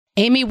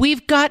Amy,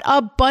 we've got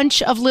a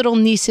bunch of little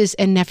nieces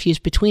and nephews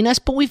between us,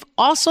 but we've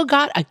also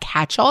got a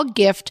catch-all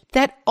gift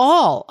that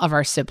all of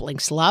our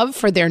siblings love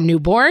for their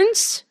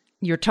newborns.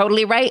 You're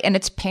totally right, and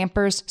it's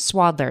Pampers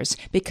Swaddlers,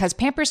 because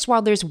Pampers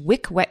Swaddlers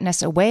wick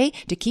wetness away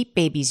to keep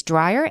babies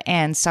drier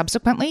and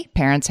subsequently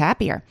parents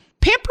happier.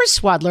 Pampers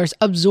Swaddlers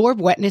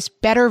absorb wetness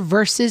better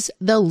versus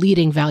the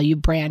leading value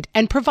brand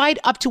and provide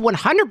up to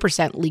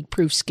 100%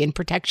 leak-proof skin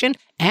protection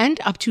and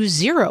up to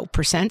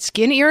 0%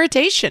 skin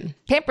irritation.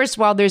 Pampers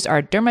Swaddlers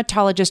are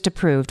dermatologist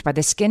approved by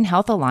the Skin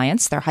Health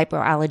Alliance. They're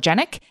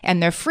hypoallergenic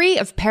and they're free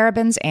of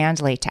parabens and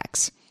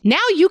latex. Now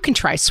you can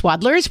try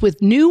Swaddlers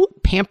with new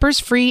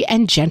Pampers-free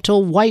and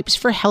gentle wipes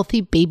for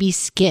healthy baby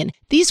skin.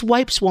 These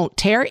wipes won't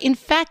tear. In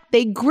fact,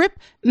 they grip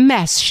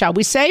mess, shall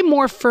we say,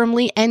 more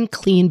firmly and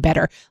clean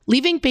better,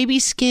 leaving baby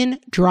skin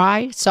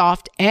dry,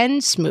 soft,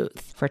 and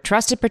smooth. For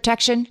trusted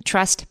protection,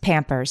 trust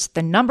Pampers,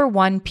 the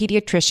 #1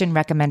 pediatrician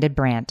recommended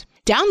brand.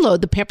 Download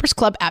the Pampers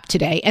Club app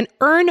today and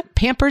earn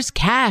Pampers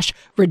Cash.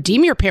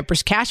 Redeem your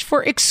Pampers Cash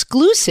for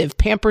exclusive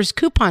Pampers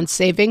coupon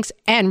savings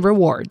and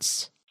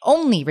rewards.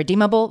 Only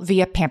redeemable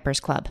via Pampers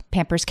Club.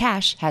 Pampers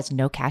Cash has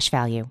no cash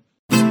value.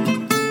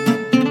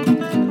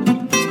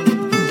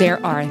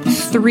 There are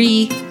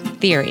 3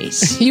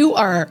 theories.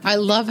 I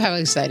love how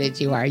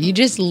excited you are. You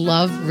just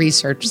love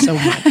research so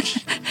much.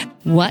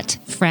 What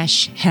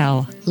fresh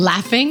hell?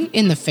 Laughing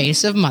in the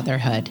face of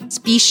motherhood.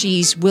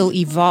 Species will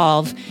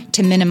evolve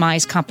to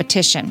minimize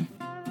competition.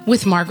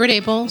 With Margaret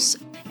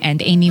Abels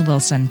and Amy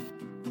Wilson.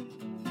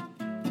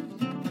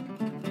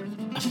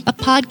 A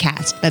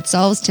podcast that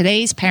solves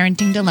today's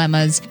parenting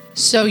dilemmas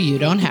so you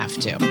don't have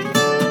to.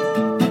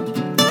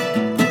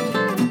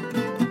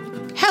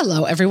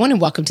 Hello, everyone,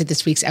 and welcome to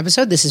this week's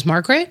episode. This is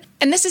Margaret.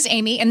 And this is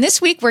Amy. And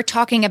this week we're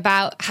talking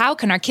about how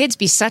can our kids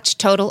be such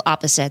total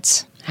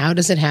opposites? How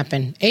does it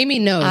happen? Amy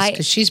knows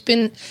because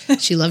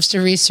she loves to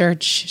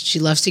research. She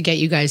loves to get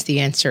you guys the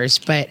answers.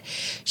 But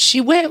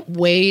she went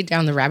way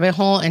down the rabbit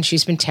hole and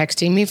she's been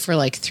texting me for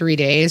like 3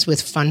 days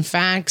with fun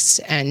facts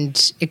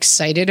and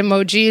excited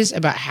emojis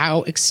about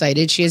how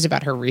excited she is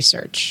about her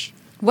research.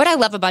 What I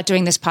love about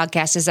doing this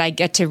podcast is I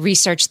get to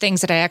research things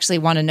that I actually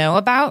want to know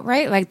about,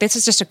 right? Like this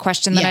is just a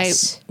question that I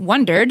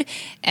wondered,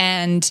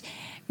 and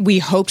we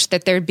hoped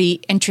that there'd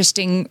be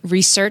interesting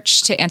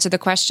research to answer the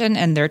question,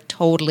 and there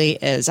totally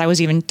is. I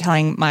was even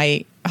telling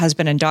my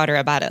husband and daughter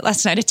about it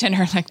last night at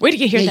dinner. Like, where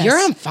did you hear this? You're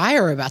on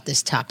fire about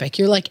this topic.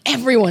 You're like,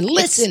 everyone,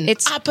 listen,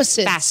 it's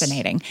opposites.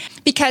 Fascinating.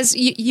 Because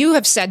you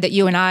have said that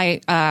you and I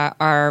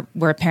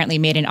were apparently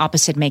made in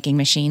opposite-making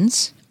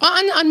machines.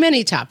 On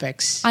many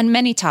topics. On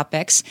many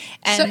topics.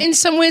 And so in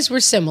some ways we're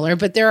similar,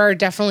 but there are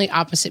definitely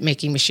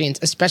opposite-making machines,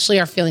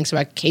 especially our feelings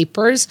about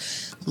capers.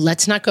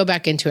 Let's not go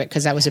back into it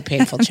because that was a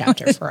painful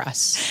chapter for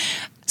us.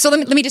 So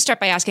let me just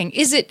start by asking,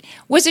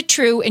 was it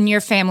true in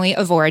your family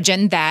of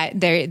origin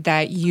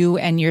that you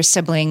and your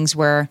siblings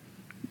were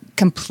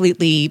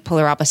completely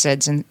polar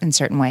opposites in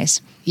certain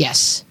ways?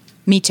 Yes.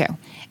 Me too.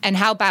 And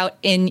how about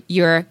in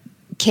your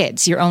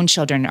kids, your own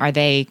children? How do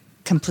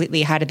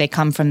they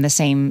come from the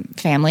same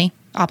family?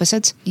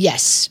 Opposites?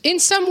 Yes. In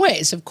some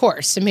ways, of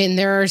course. I mean,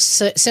 there are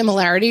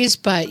similarities,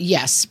 but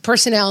yes,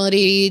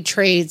 personality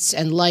traits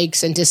and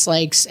likes and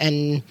dislikes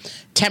and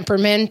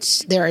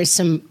temperament, there is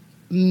some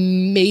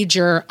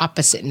major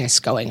oppositeness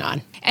going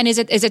on. And is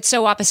it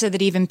so opposite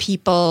that even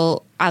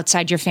people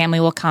outside your family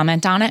will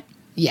comment on it?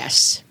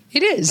 Yes.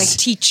 It is. Like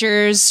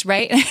teachers,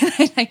 right?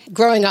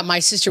 Growing up, my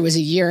sister was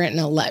 1 year and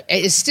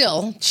 11.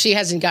 Still, she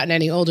hasn't gotten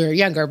any older or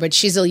younger, but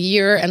she's 1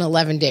 year and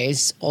 11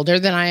 days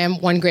older than I am,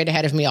 1 grade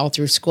ahead of me all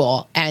through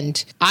school.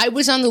 And I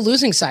was on the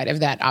losing side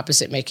of that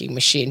opposite-making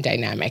machine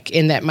dynamic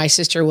in that my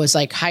sister was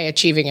like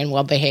high-achieving and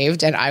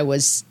well-behaved, and I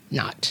was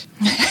not.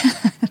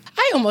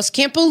 I almost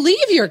can't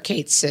believe you're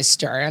Kate's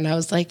sister. And I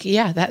was like,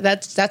 yeah,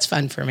 that's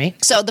fun for me.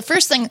 So the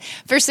first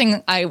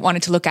thing I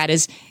wanted to look at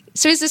is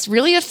this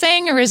really a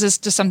thing, or is this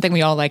just something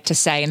we all like to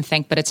say and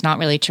think, but it's not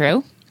really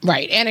true?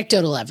 Right.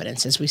 Anecdotal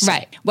evidence, as we say.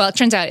 Right. Well, it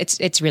turns out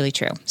it's really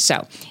true.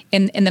 So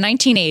in the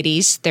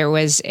 1980s, there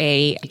was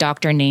a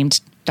doctor named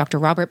Dr.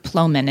 Robert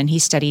Plomin, and he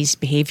studies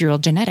behavioral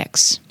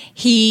genetics.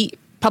 He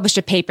published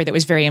a paper that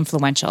was very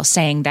influential,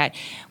 saying that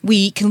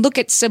we can look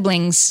at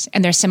siblings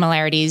and their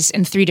similarities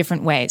in 3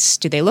 different ways.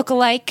 Do they look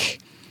alike?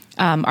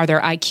 Are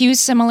their IQs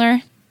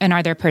similar? And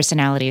are their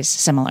personalities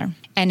similar?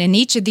 And in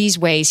each of these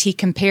ways, he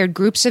compared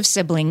groups of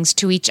siblings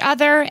to each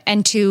other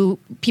and to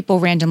people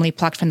randomly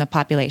plucked from the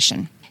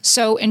population.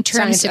 So in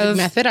terms Scientific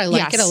method, I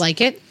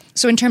like it.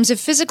 So in terms of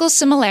physical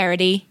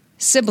similarity,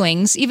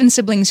 siblings, even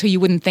siblings who you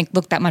wouldn't think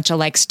look that much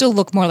alike, still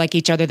look more like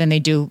each other than they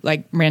do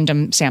like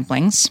random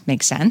samplings.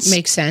 Makes sense.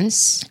 Makes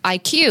sense.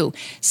 IQ,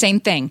 same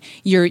thing.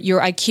 Your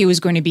IQ is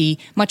going to be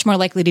much more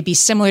likely to be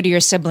similar to your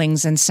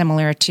siblings than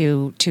similar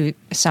to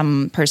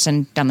some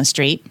person down the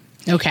street.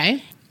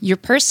 Okay. Your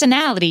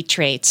personality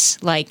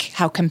traits, like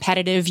how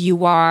competitive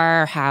you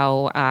are,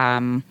 how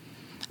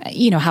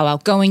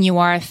outgoing you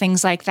are,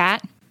 things like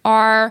that,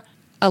 are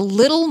a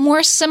little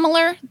more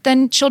similar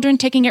than children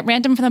taking at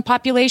random from the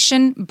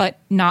population, but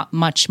not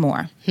much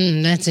more.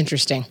 That's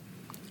interesting.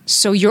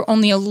 So you're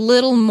only a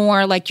little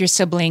more like your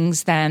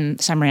siblings than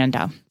some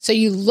rando. So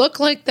you look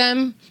like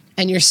them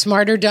and you're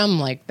smart or dumb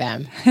like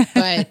them,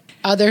 but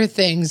other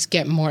things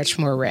get much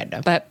more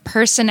random. But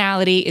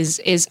personality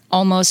is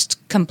almost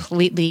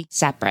completely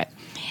separate.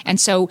 And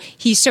so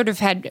he sort of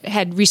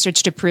had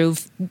research to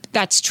prove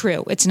that's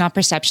true. It's not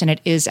perception.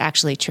 It is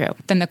actually true.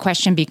 Then the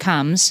question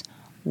becomes,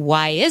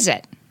 why is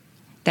it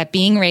that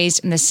being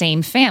raised in the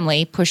same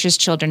family pushes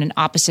children in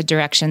opposite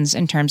directions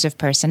in terms of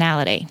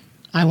personality?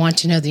 I want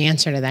to know the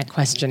answer to that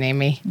question,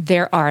 Amy.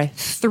 There are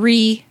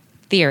 3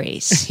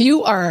 theories.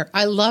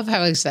 I love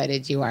how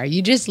excited you are.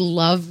 You just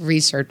love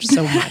research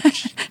so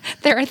much.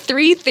 There are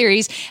 3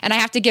 theories, and I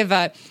have to give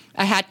a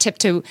hat tip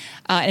to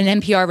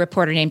an NPR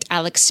reporter named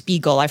Alex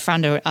Spiegel. I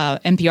found a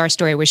NPR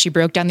story where she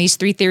broke down these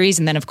 3 theories,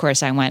 and then, of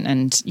course, I went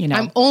and,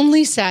 I'm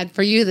only sad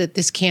for you that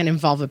this can't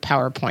involve a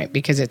PowerPoint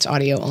because it's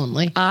audio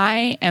only.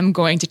 I am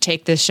going to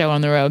take this show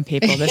on the road,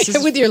 people. This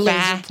is with your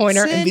laser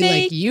pointer and be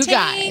like, you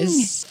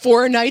guys,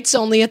 4 nights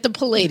only at the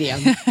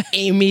Palladium.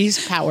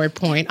 Amy's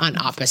PowerPoint on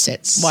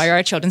opposites. Why are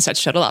our children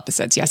such total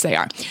opposites? Yes, they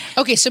are.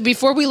 Okay, so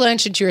before we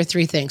launch into your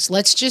 3 things,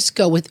 let's just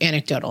go with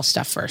anecdotal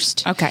stuff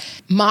first. Okay.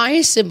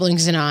 My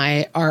siblings and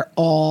I are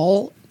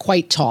all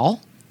quite tall,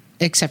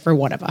 except for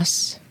one of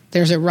us.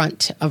 There's a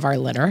runt of our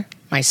litter.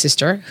 My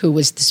sister, who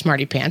was the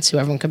smarty pants, who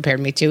everyone compared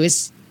me to,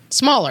 is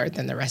smaller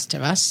than the rest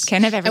of us.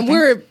 Can't have everything. And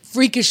we're a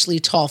freakishly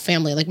tall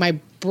family. Like my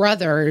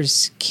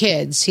brother's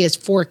kids, he has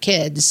 4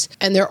 kids,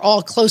 and they're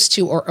all close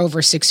to or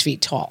over 6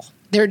 feet tall.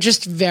 They're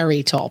just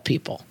very tall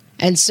people.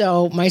 And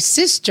so my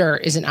sister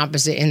is an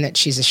opposite in that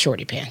she's a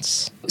shorty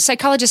pants.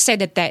 Psychologists say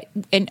that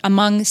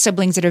among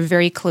siblings that are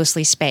very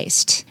closely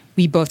spaced,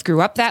 we both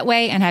grew up that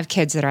way and have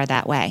kids that are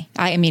that way.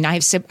 I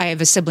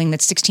have a sibling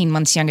that's 16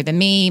 months younger than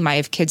me. I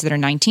have kids that are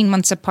 19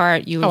 months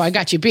apart. I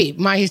got you beat.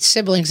 My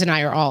siblings and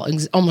I are all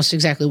almost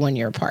exactly 1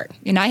 year apart.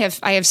 And I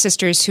have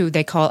sisters who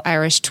they call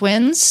Irish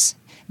twins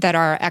that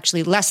are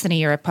actually less than a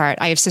year apart.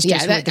 I have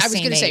sisters who are the same age. I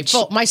was going to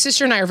say, my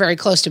sister and I are very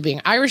close to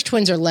being. Irish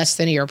twins are less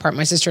than a year apart.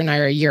 My sister and I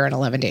are a year and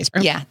 11 days.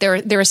 Yeah,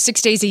 there are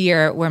 6 days a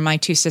year where my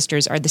 2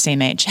 sisters are the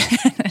same age.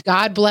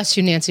 God bless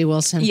you, Nancy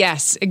Wilson.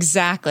 Yes,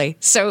 exactly.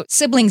 So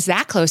siblings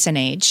that close in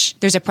age,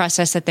 there's a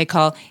process that they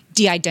call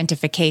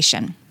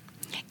de-identification.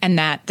 And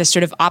that the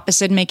sort of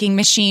opposite-making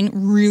machine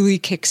really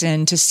kicks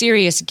into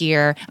serious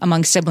gear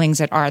among siblings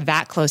that are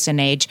that close in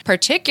age,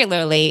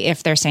 particularly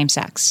if they're same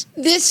sex.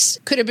 This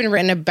could have been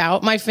written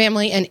about my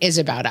family and is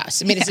about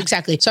us. I mean, it's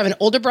exactly. So I have an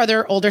older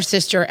brother, older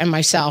sister, and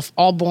myself,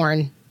 all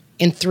born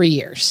in 3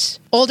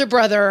 years. Older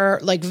brother,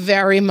 like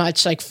very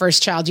much like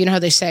first child. You know how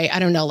they say, I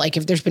don't know, like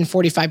if there's been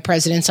 45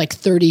 presidents, like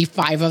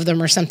 35 of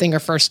them or something are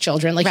first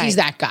children. Like He's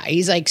that guy.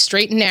 He's like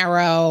straight and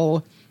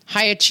narrow,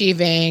 high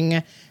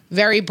achieving,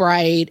 very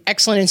bright,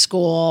 excellent in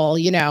school,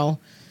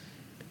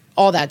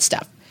 all that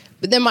stuff.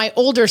 But then my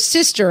older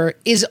sister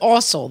is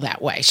also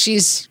that way.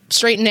 She's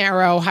straight and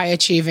narrow, high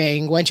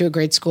achieving, went to a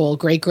great school,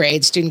 great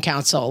grades, student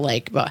council,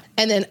 blah.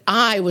 And then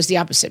I was the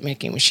opposite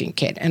making machine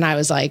kid. And I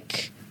was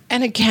like,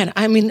 and again,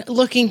 I mean,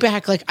 looking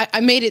back, like I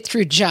made it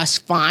through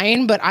just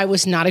fine, but I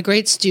was not a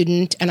great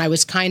student. And I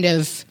was kind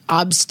of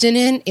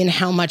obstinate in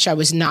how much I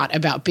was not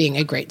about being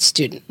a great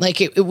student. Like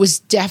it was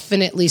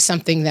definitely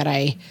something that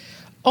I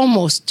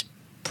almost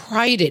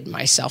prided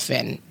myself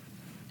in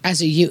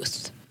as a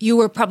youth. You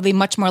were probably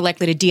much more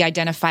likely to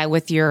de-identify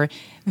with your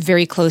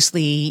very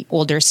closely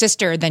older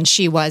sister than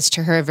she was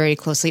to her very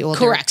closely older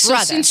brother. So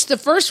since the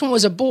first one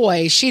was a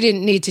boy, she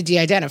didn't need to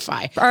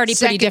de-identify. Already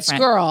pretty different.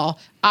 Second girl,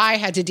 I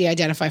had to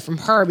de-identify from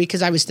her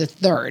because I was the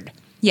third.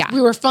 Yeah.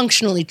 We were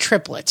functionally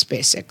triplets,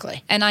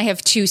 basically. And I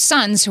have 2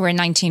 sons who are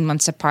 19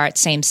 months apart,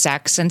 same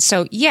sex. And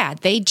so, yeah,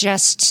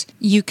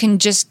 you can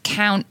just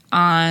count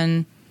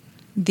on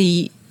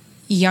the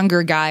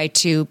younger guy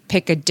to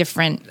pick a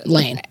different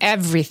lane.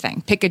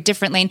 Everything. Pick a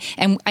different lane.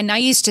 And I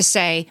used to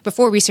say,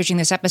 before researching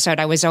this episode,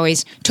 I was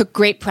always took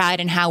great pride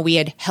in how we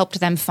had helped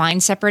them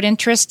find separate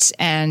interests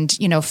and,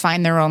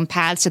 find their own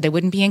paths so they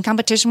wouldn't be in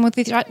competition with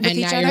each other.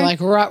 And now you're like,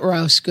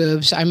 ruh-roh,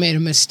 Scoobs, I made a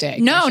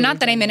mistake. No, not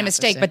that I made a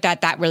mistake, but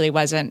that really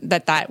wasn't,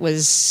 that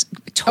was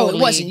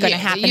totally going to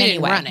happen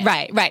anyway.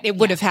 Right. It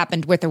would have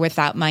happened with or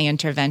without my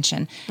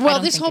intervention. Well,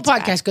 this whole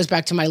podcast goes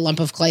back to my lump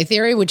of clay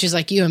theory, which is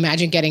like you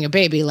imagine getting a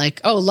baby, like,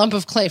 lump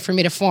of clay for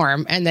me to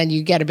form, and then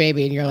you get a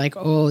baby and you're like,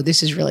 oh,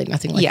 this is really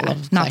nothing like a lump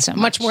of clay. Not so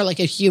much more like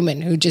a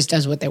human who just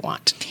does what they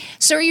want.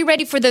 So are you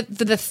ready for the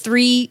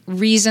 3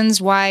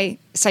 reasons why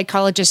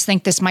psychologists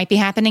think this might be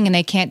happening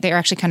and they're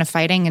actually kind of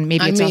fighting, and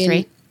maybe all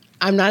 3?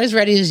 I'm not as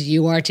ready as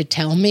you are to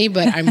tell me,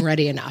 but I'm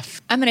ready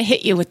enough. I'm going to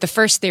hit you with the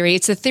first theory.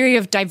 It's the theory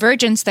of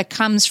divergence that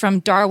comes from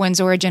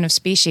Darwin's Origin of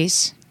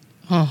Species.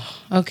 Oh,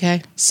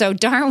 okay. So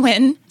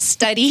Darwin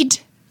studied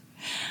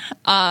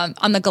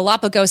on the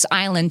Galapagos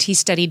Island, he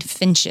studied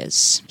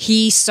finches.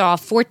 He saw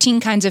 14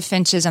 kinds of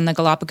finches on the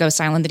Galapagos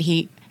Island that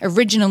he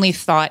originally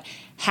thought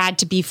had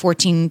to be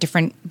 14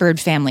 different bird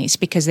families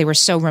because they were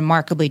so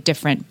remarkably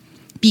different,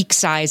 beak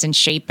size and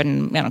shape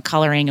and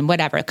coloring and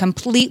whatever,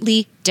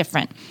 completely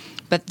different.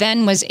 But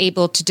then was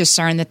able to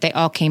discern that they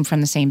all came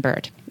from the same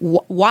bird.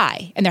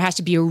 why? And there has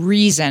to be a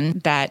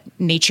reason that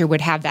nature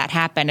would have that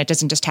happen. It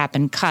doesn't just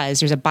happen because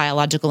there's a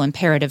biological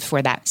imperative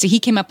for that. So he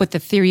came up with the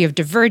theory of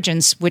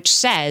divergence, which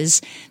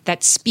says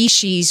that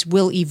species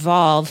will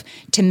evolve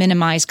to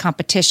minimize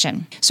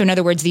competition. So in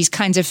other words, these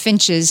kinds of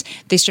finches,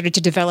 they started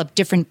to develop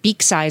different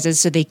beak sizes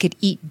so they could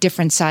eat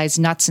different sized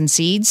nuts and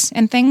seeds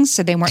and things.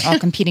 So they weren't all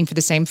competing for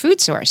the same food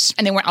source.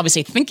 And they weren't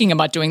obviously thinking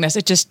about doing this.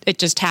 It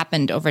just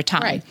happened over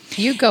time. Right.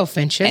 You go,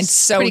 finches. And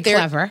so pretty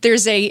clever.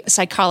 There's a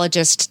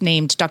psychologist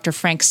named Dr.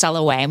 Frank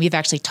Sulloway, and we've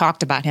actually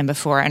talked about him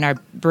before in our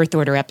birth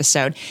order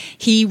episode.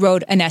 He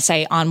wrote an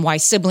essay on why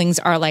siblings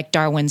are like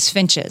Darwin's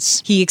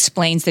finches. He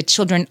explains that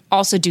children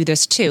also do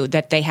this too,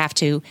 that they have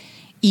to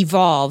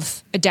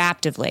evolve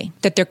adaptively,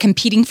 that they're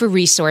competing for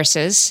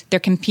resources, they're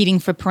competing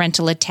for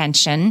parental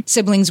attention.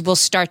 Siblings will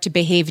start to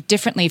behave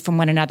differently from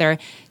one another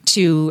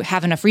to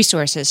have enough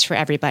resources for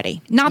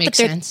everybody. Not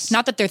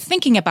that they're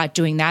thinking about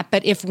doing that,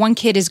 but if one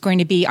kid is going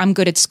to be, I'm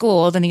good at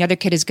school, then the other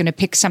kid is going to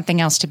pick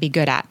something else to be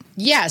good at.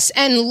 Yes,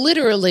 and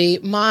literally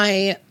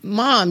my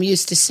mom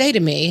used to say to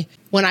me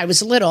when I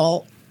was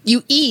little,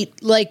 you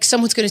eat like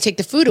someone's going to take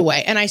the food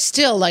away. And I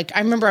still, I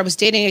remember I was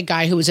dating a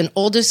guy who was an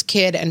oldest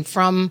kid and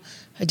from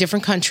a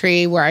different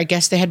country where I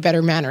guess they had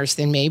better manners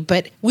than me.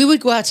 But we would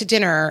go out to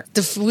dinner.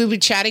 We would be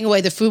chatting away.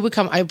 The food would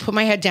come. I would put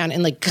my head down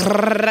and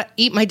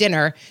eat my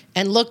dinner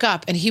and look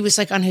up. And he was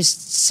on his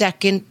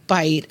second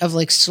bite of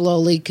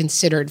slowly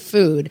considered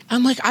food.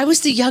 I'm I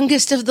was the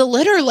youngest of the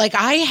litter.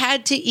 I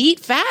had to eat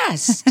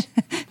fast.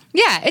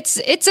 Yeah,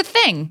 it's a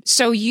thing.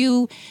 So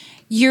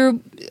your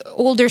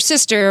older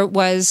sister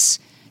was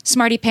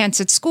smarty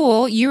pants at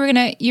school. You're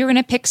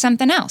gonna pick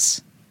something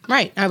else.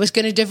 Right. I was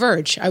going to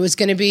diverge. I was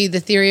going to be the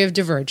theory of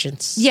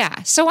divergence.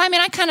 Yeah. So,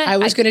 I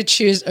was going to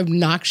choose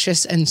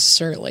obnoxious and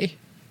surly.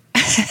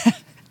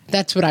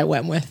 That's what I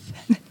went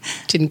with.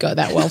 Didn't go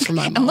that well for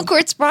my mom. And look where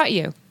it's brought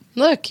you.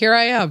 Look, here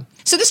I am.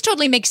 So this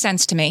totally makes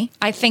sense to me.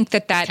 I think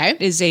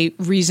that is a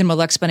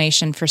reasonable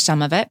explanation for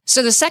some of it.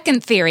 So the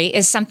second theory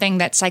is something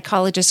that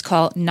psychologists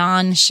call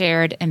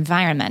non-shared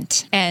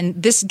environment.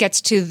 And this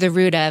gets to the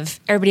root of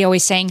everybody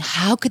always saying,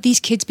 how could these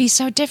kids be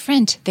so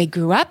different? They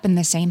grew up in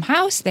the same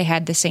house. They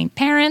had the same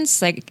parents.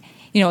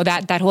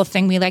 That whole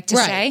thing we like to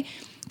say.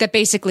 That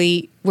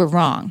basically we're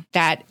wrong.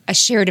 That a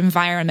shared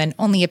environment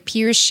only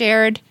appears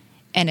shared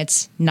and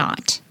it's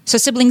not. So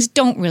siblings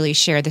don't really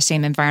share the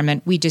same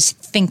environment. We just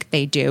think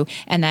they do,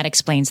 and that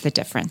explains the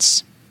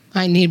difference.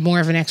 I need more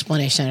of an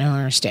explanation. I don't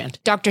understand.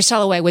 Dr.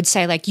 Sulloway would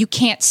say, you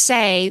can't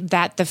say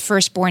that the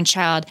firstborn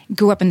child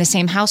grew up in the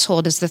same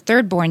household as the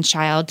thirdborn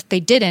child. They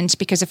didn't,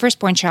 because the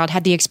firstborn child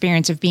had the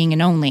experience of being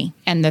an only,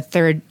 and the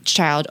third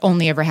child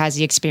only ever has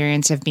the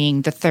experience of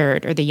being the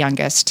third or the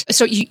youngest.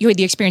 So you had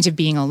the experience of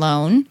being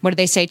alone. What do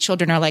they say?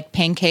 Children are like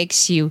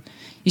pancakes. You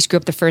screw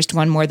up the first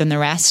one more than the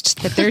rest.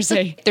 That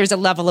there's a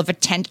level of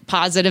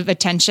positive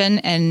attention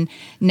and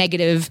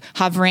negative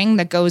hovering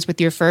that goes with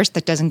your first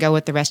that doesn't go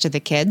with the rest of the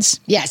kids.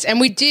 Yes, and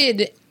we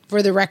did,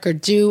 for the record,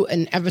 do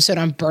an episode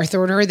on birth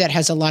order that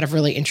has a lot of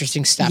really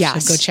interesting stuff.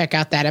 Yes. So go check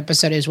out that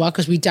episode as well,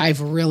 because we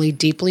dive really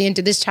deeply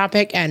into this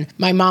topic. And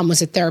my mom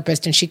was a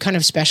therapist, and she kind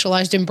of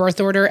specialized in birth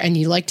order. And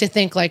you like to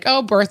think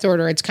birth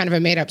order, it's kind of a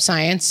made-up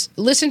science.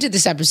 Listen to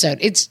this episode.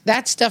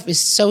 That stuff is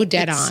so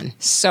dead on.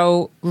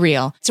 So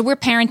real. So we're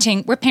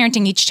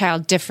parenting each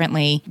child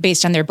differently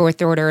based on their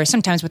birth order,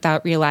 sometimes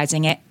without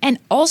realizing it. And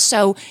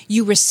also,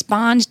 you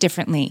respond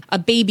differently. A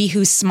baby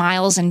who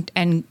smiles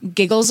and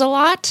giggles a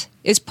lot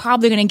is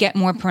probably going to get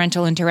more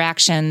parental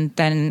interaction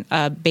than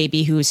a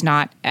baby who's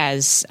not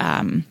as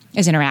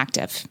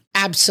interactive.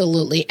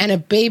 Absolutely. And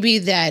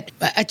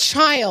a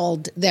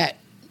child that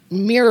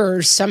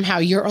mirrors somehow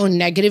your own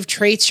negative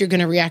traits, you're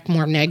going to react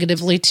more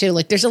negatively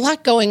to. There's a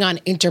lot going on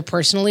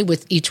interpersonally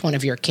with each one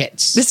of your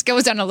kids. This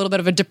goes on a little bit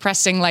of a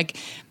depressing,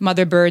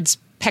 mother birds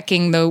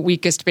pecking the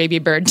weakest baby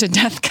bird to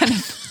death kind of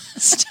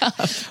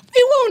stuff.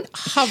 We won't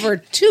hover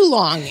too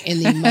long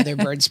in the mother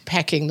birds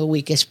pecking the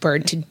weakest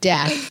bird to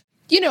death.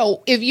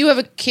 If you have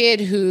a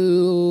kid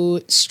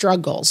who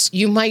struggles,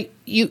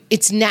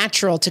 it's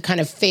natural to kind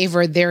of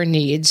favor their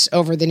needs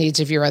over the needs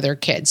of your other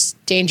kids.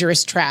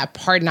 Dangerous trap,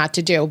 hard not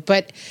to do,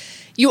 but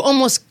you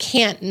almost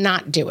can't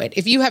not do it.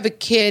 If you have a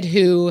kid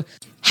who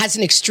has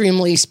an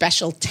extremely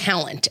special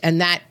talent, and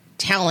that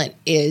talent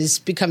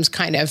becomes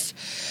kind of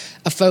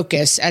a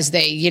focus as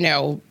they,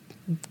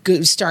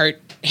 start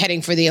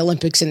heading for the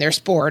Olympics in their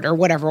sport or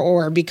whatever,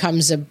 or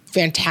becomes a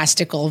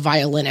fantastical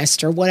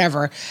violinist or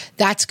whatever,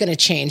 that's going to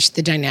change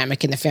the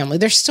dynamic in the family.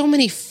 There's so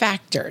many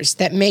factors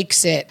that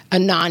makes it a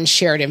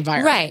non-shared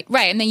environment.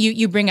 Right. And then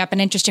you bring up an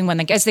interesting one.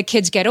 As the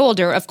kids get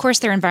older, of course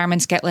their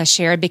environments get less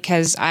shared,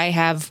 because I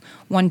have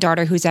one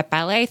daughter who's at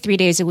ballet 3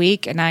 days a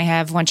week, and I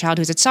have one child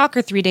who's at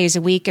soccer 3 days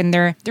a week, and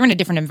they're in a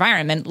different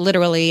environment,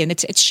 literally, and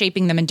it's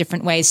shaping them in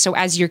different ways. So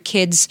as your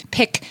kids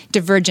pick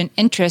divergent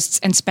interests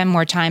and spend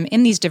more time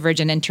in these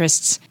divergent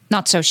interests,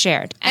 not so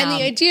shared. And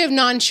the idea of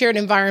non-shared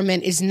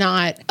environment is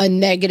not a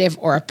negative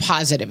or a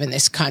positive in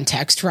this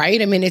context,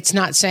 right? I mean, it's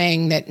not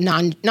saying that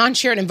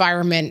non-shared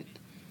environment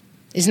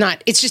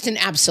It's just an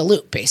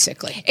absolute,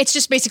 basically. It's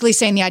just basically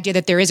saying the idea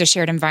that there is a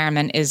shared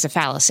environment is a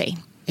fallacy.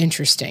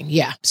 Interesting.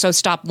 Yeah. So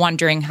stop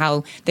wondering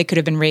how they could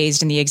have been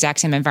raised in the exact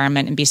same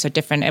environment and be so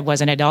different. It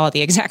wasn't at all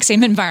the exact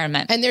same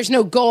environment. And there's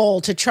no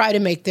goal to try to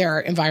make their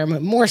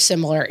environment more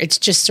similar. It's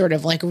just sort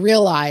of like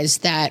realize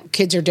that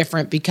kids are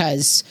different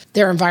because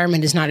their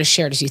environment is not as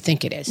shared as you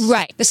think it is.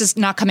 Right. This is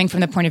not coming from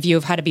the point of view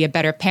of how to be a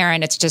better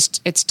parent. It's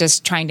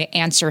just trying to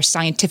answer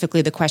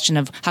scientifically the question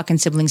of how can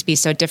siblings be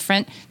so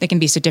different? They can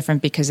be so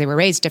different because they were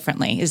raised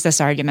differently, is this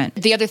argument.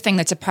 The other thing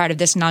that's a part of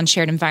this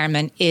non-shared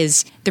environment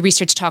is the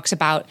research talks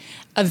about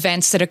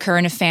events that occur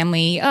in a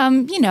family,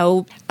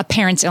 a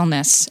parent's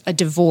illness, a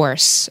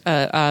divorce,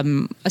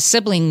 a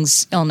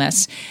sibling's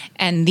illness,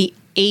 and the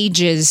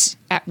ages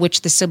at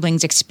which the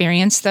siblings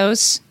experience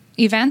those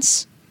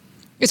events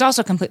is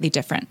also completely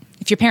different.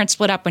 If your parents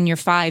split up when you're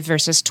 5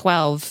 versus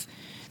 12,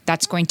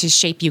 that's going to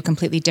shape you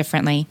completely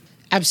differently.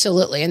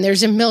 Absolutely. And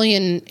there's a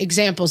million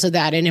examples of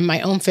that. And in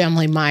my own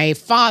family, my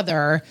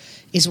father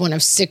is one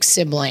of 6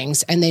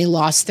 siblings, and they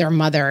lost their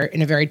mother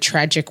in a very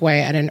tragic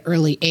way at an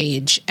early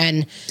age.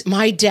 And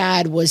my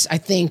dad was, I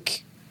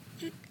think,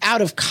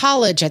 out of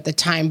college at the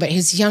time, but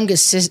his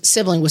youngest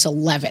sibling was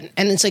 11.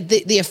 And it's like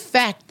the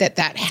effect that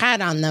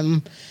had on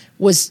them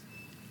was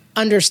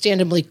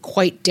understandably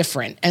quite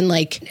different. And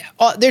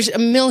there's a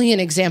million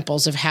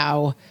examples of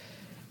how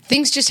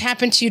things just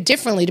happen to you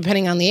differently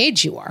depending on the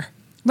age you are.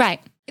 Right.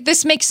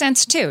 This makes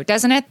sense too,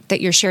 doesn't it? That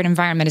your shared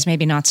environment is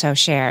maybe not so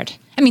shared.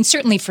 I mean,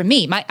 certainly for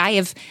me,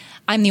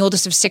 I'm the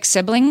oldest of 6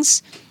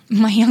 siblings.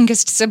 My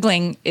youngest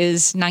sibling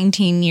is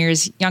 19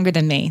 years younger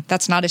than me.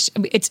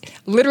 It's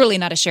literally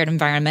not a shared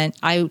environment.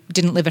 I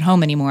didn't live at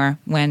home anymore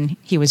when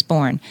he was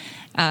born.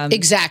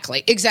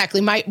 Exactly.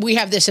 We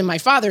have this in my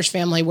father's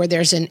family where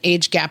there's an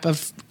age gap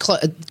of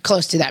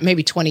close to that,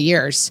 maybe 20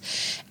 years.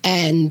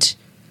 And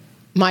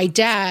my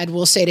dad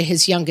will say to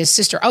his youngest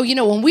sister,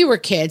 when we were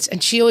kids,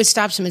 and she always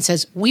stops him and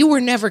says, we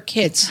were never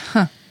kids.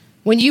 Huh.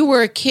 When you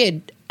were a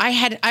kid,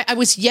 I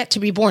was yet to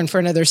be born for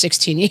another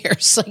 16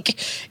 years.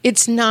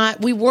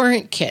 We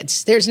weren't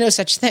kids. There's no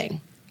such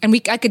thing. And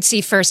I could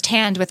see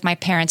firsthand with my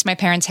parents. My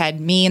parents had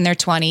me in their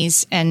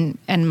 20s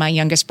and my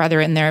youngest brother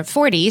in their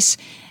 40s.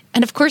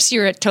 And of course,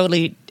 you're a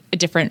totally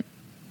different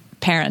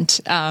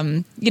parent.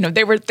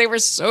 They were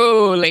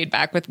so laid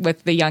back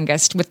with the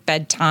youngest, with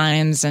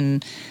bedtimes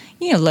and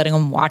letting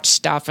them watch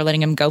stuff or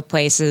letting them go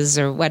places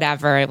or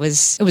whatever. It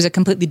was a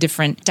completely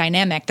different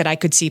dynamic that I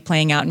could see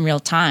playing out in real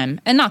time.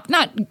 And not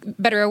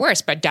better or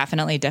worse, but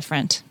definitely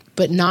different.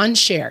 But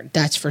non-shared,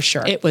 that's for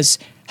sure. It was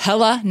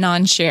hella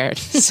non-shared.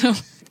 So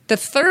the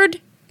third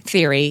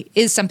theory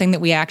is something that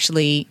we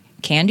actually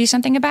can do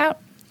something about.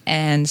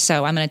 And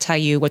so I'm going to tell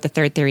you what the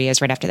third theory is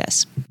right after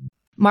this.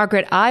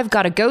 Margaret, I've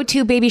got a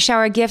go-to baby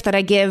shower gift that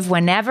I give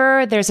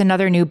whenever there's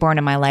another newborn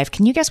in my life.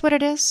 Can you guess what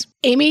it is?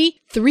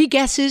 Amy, 3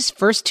 guesses.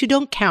 First 2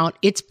 don't count.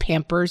 It's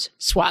Pampers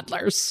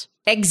Swaddlers.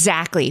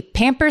 Exactly.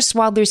 Pampers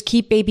Swaddlers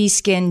keep baby's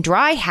skin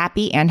dry,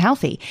 happy, and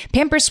healthy.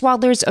 Pampers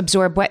Swaddlers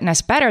absorb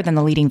wetness better than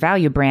the leading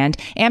value brand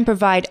and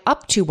provide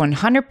up to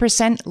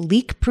 100%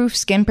 leak-proof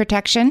skin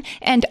protection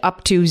and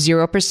up to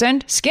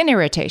 0% skin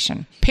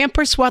irritation.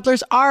 Pampers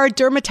Swaddlers are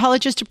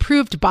dermatologist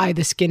approved by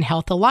the Skin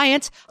Health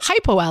Alliance,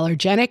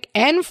 hypoallergenic,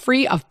 and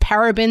free of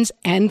parabens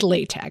and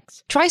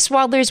latex. Try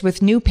Swaddlers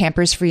with new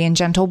Pampers Free and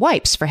Gentle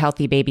wipes for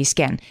healthy baby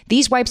skin.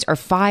 These wipes are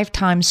 5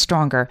 times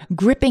stronger,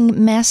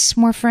 gripping mess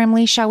more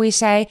firmly, shall we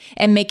say,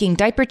 and making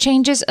diaper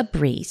changes a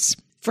breeze.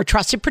 For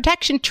trusted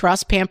protection,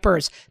 trust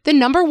Pampers, the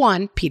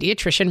 #1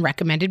 pediatrician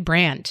recommended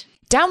brand.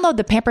 Download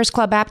the Pampers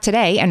Club app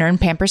today and earn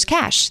Pampers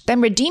Cash. Then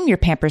redeem your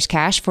Pampers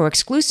Cash for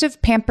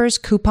exclusive Pampers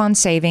coupon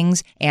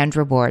savings and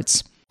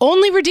rewards.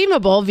 Only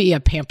redeemable via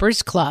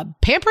Pampers Club.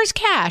 Pampers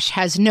Cash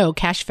has no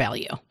cash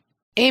value.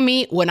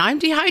 Amy, when I'm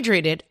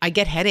dehydrated, I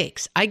get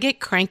headaches, I get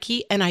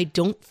cranky, and I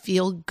don't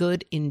feel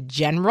good in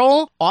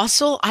general.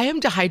 Also, I am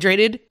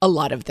dehydrated a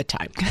lot of the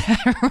time.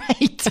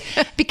 Right.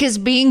 Because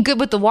being good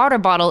with the water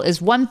bottle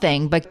is one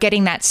thing, but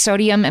getting that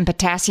sodium and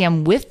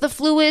potassium with the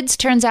fluids,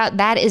 turns out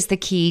that is the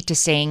key to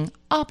staying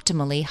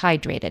optimally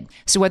hydrated.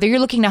 So whether you're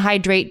looking to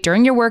hydrate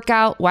during your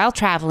workout, while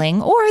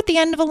traveling, or at the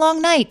end of a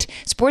long night,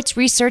 Sports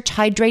Research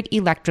Hydrate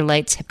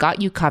Electrolytes have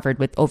got you covered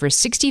with over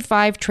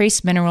 65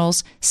 trace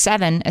minerals,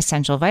 7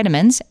 essential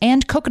vitamins,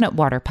 and coconut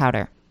water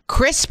powder.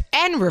 Crisp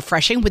and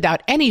refreshing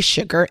without any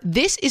sugar,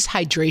 this is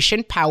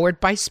hydration powered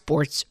by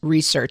Sports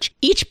Research.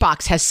 Each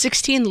box has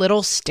 16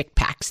 little stick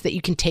packs that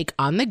you can take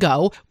on the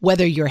go,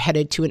 whether you're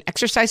headed to an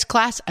exercise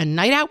class, a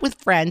night out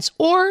with friends,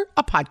 or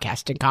a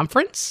podcasting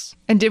conference.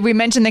 And did we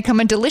mention they come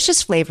in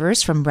delicious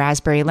flavors from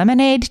raspberry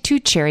lemonade to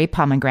cherry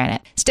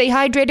pomegranate? Stay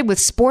hydrated with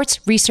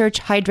Sports Research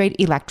Hydrate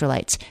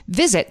Electrolytes.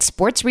 Visit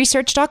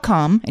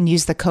sportsresearch.com and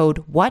use the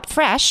code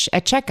WHATFRESH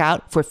at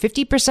checkout for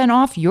 50%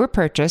 off your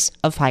purchase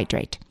of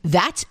Hydrate.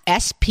 That's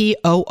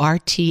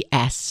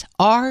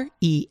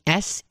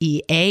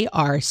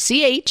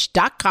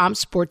SportsResearch.com,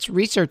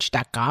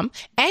 sportsresearch.com,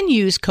 and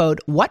use code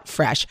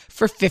WHATFRESH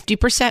for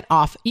 50%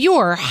 off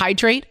your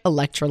Hydrate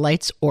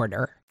Electrolytes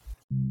order.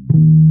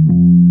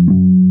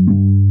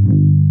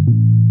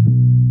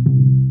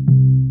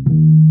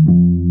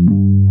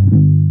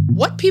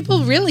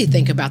 people really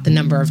think about the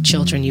number of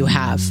children you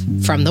have.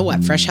 From the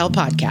What Fresh Hell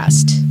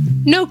podcast.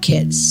 No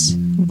kids.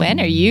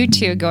 When are you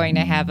two going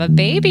to have a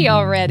baby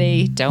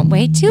already? Don't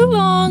wait too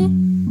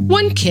long.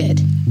 1 kid.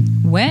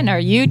 When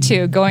are you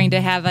two going to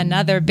have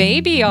another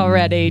baby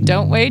already?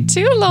 Don't wait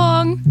too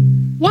long.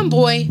 1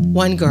 boy,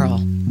 1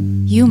 girl.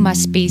 You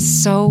must be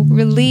so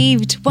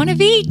relieved. 1 of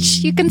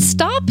each. You can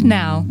stop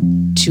now.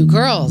 2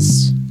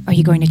 girls. Are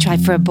you going to try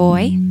for a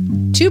boy?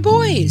 2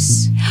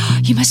 boys.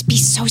 You must be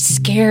so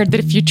scared that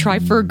if you try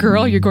for a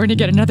girl, you're going to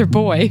get another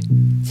boy.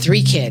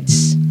 3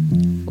 kids.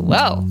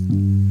 Whoa.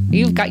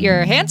 You've got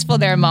your hands full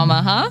there,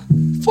 Mama, huh?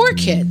 4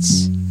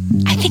 kids.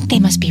 I think they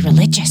must be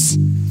religious.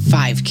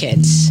 5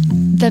 kids.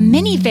 The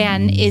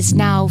minivan is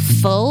now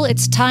full.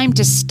 It's time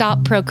to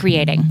stop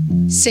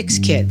procreating. 6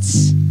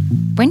 kids.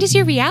 When does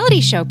your reality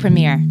show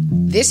premiere?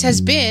 This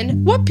has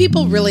been What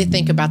People Really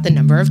Think About the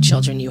Number of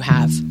Children You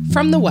Have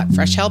from the What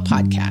Fresh Hell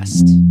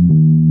podcast.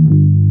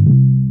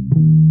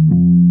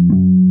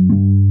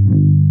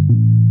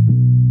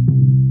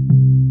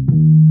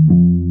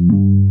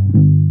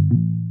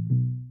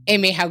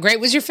 Amy, how great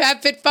was your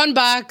FabFitFun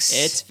box?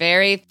 It's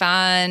very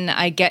fun.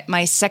 I get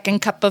my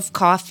second cup of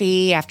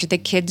coffee after the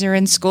kids are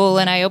in school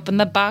and I open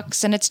the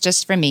box and it's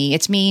just for me.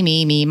 It's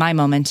me, my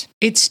moment.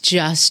 It's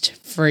just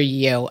for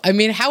you. I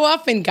mean, how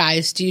often,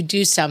 guys, do you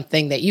do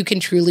something that you can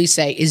truly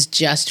say is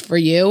just for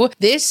you?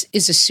 This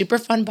is a super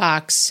fun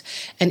box.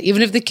 And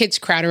even if the kids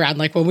crowd around,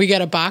 like when we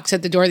get a box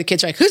at the door, the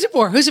kids are like, who's it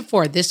for? Who's it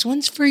for? This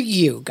one's for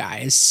you,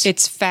 guys.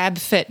 It's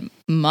FabFit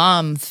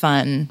Mom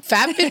Fun.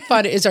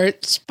 FabFitFun is our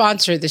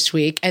sponsor this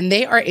week, and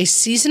they are a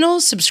seasonal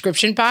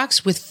subscription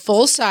box with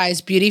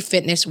full-size beauty,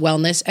 fitness,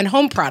 wellness, and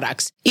home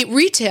products. It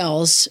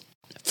retails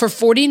for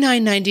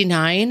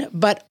 $49.99,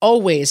 but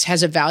always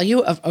has a value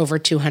of over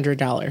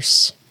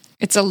 $200.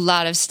 It's a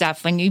lot of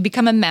stuff. When you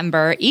become a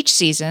member each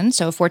season,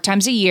 so 4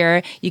 times a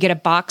year, you get a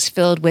box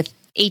filled with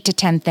 8 to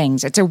 10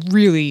 things. It's a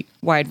really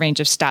wide range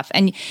of stuff.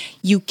 And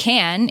you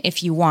can,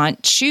 if you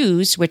want,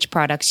 choose which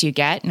products you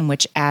get and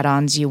which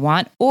add-ons you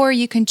want, or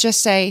you can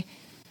just say,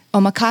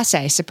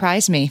 omakase,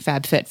 surprise me,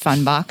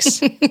 FabFitFun box.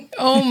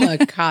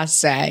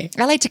 Omakase.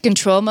 I like to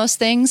control most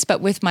things,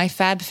 but with my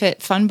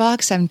FabFitFun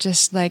box, I'm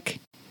just like,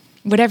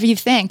 whatever you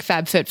think,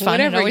 FabFitFun.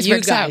 Whatever it always you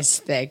works guys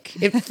out.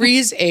 think. It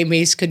frees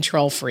Amy's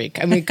control freak.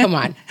 I mean, come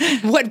on.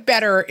 What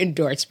better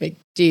endorsement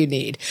do you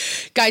need?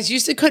 Guys,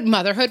 use the code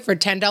MOTHERHOOD for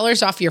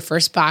 $10 off your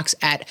first box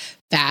at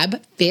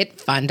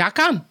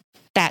fabfitfun.com.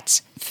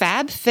 That's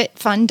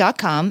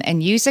fabfitfun.com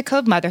and use the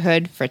code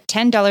MOTHERHOOD for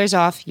 $10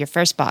 off your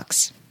first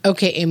box.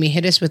 Okay, Amy,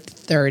 hit us with the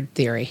third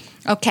theory.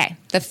 Okay,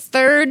 the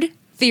third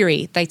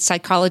theory that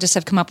psychologists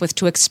have come up with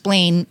to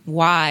explain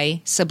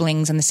why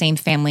siblings in the same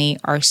family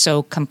are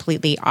so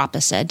completely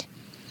opposite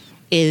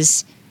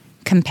is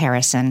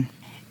comparison.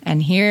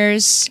 And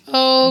here's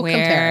where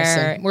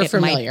comparison. We're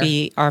familiar. Might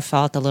be our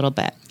fault a little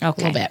bit. Okay.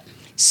 A little bit.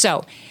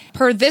 So,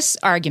 per this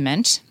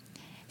argument,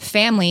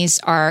 families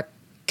are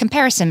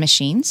comparison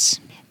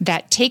machines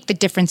that take the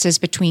differences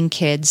between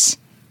kids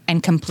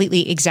and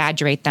completely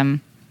exaggerate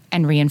them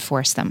and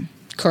reinforce them.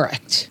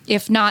 Correct.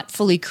 If not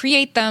fully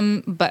create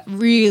them, but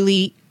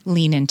really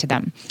lean into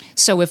them.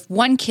 So if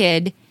one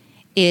kid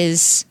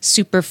is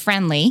super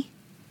friendly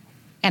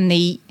and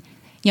the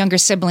younger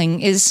sibling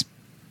is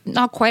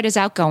not quite as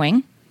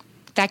outgoing,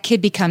 that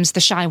kid becomes the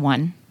shy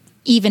one,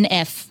 even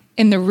if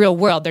in the real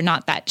world they're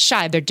not that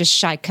shy. They're just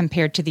shy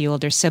compared to the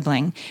older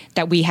sibling,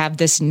 that we have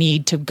this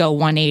need to go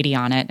 180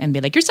 on it and be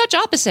like, you're such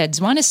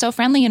opposites. One is so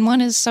friendly and one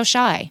is so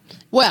shy.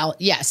 Well,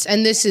 yes.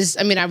 And this is,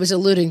 I mean, I was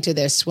alluding to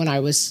this when I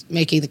was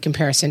making the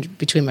comparison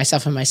between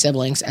myself and my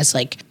siblings as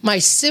like my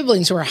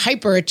siblings were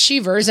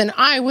hyperachievers and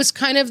I was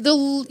kind of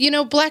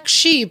the, black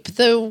sheep,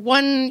 the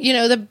one,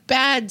 the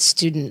bad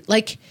student.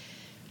 Like,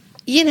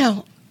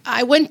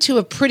 I went to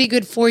a pretty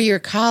good 4-year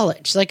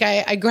college. Like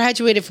I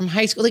graduated from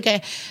high school.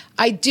 Like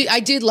I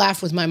did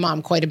laugh with my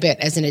mom quite a bit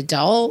as an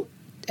adult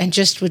and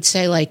just would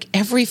say like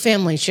every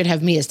family should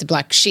have me as the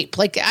black sheep.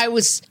 Like I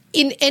was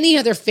in any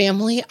other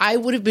family, I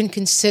would have been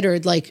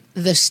considered like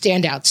the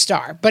standout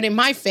star. But in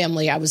my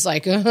family, I was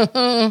like,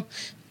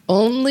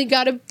 only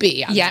got a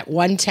B on that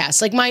one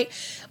test. Like my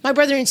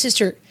brother and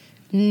sister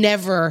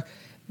never.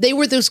 They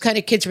were those kind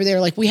of kids where they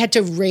were like, we had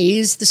to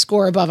raise the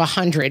score above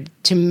 100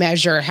 to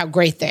measure how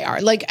great they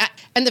are. Like,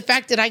 and the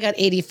fact that I got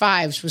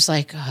 85s was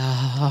like,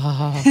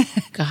 oh,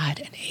 God,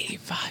 an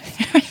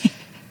 85.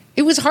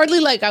 It was hardly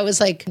like I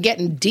was like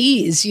getting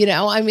D's,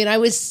 I mean, I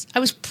was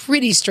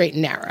pretty straight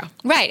and narrow.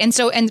 Right.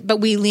 But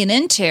we lean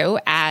into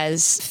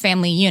as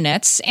family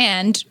units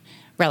and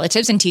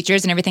relatives and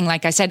teachers and everything,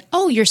 like I said,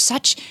 oh, you're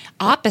such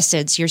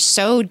opposites. You're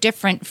so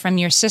different from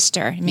your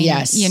sister. I mean,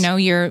 yes.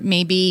 You're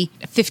maybe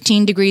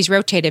 15 degrees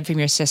rotated from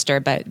your sister,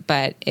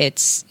 but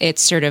it's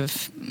sort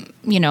of,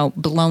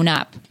 blown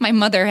up. My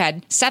mother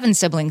had 7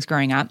 siblings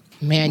growing up.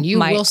 Man, you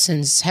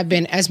Wilsons have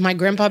been, as my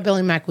grandpa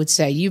Billy Mack would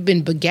say, you've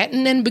been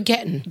begetting and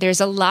begetting.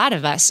 There's a lot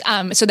of us.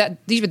 So that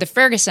these were the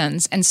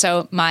Fergusons. And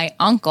so my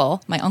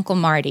uncle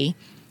Marty,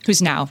 who's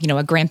now,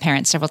 a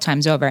grandparent several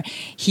times over,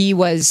 he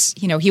was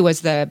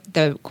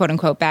the quote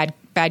unquote bad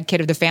bad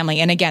kid of the family.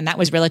 And again, that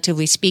was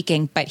relatively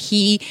speaking, but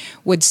he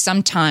would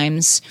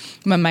sometimes,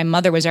 when my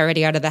mother was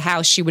already out of the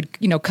house, she would,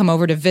 come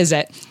over to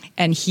visit,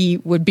 and he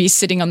would be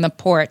sitting on the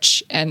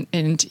porch,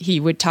 and he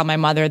would tell my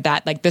mother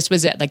that, like, this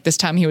was it. Like, this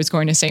time he was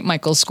going to St.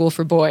 Michael's School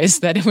for Boys,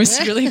 that it was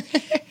really...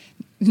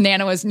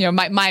 Nana was,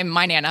 my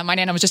Nana. My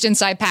Nana was just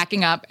inside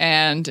packing up,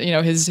 and,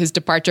 his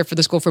departure for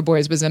the School for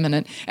Boys was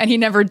imminent. And he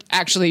never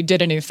actually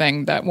did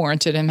anything that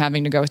warranted him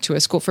having to go to a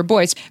school for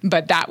boys.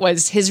 But that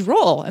was his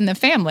role in the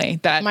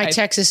family. That my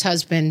Texas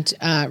husband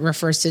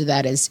refers to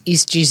that as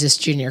East Jesus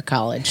Junior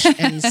College.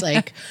 And he's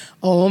like,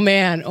 oh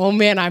man,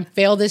 I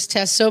failed this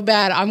test so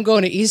bad. I'm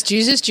going to East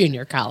Jesus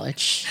Junior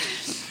College.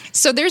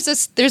 So there's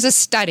a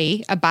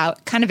study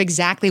about kind of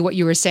exactly what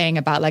you were saying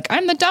about, like,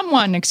 I'm the dumb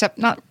one, except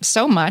not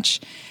so much.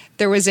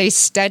 There was a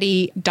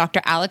study,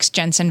 Dr. Alex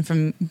Jensen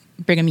from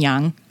Brigham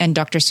Young and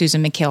Dr.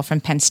 Susan McHale from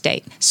Penn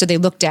State. So they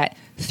looked at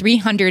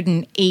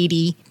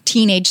 380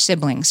 teenage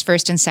siblings,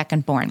 first and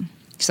second born.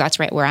 So that's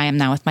right where I am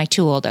now with my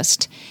two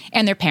oldest,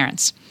 and their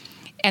parents.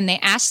 And they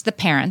asked the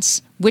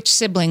parents which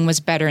sibling was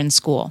better in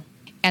school.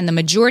 And the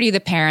majority of the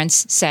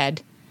parents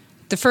said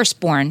the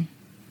firstborn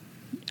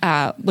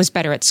was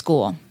better at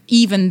school,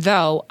 even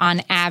though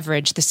on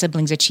average the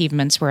siblings'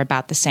 achievements were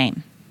about the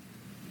same.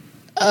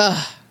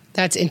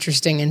 That's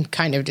interesting and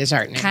kind of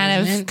disheartening.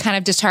 Kind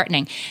of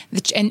disheartening.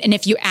 And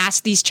if you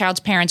ask these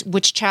child's parents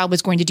which child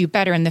was going to do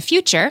better in the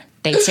future,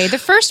 they'd say the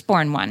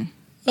firstborn one.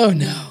 Oh,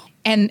 no.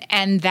 And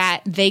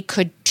that they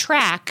could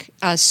track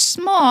a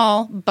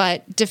small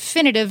but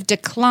definitive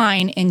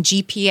decline in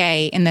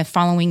GPA in the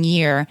following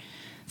year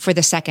for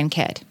the second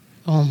kid.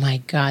 Oh, my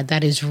God.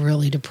 That is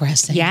really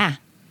depressing. Yeah,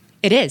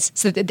 it is.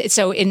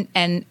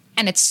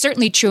 And it's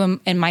certainly true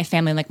in my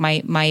family. Like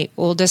my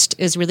oldest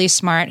is really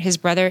smart. His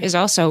brother is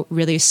also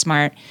really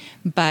smart.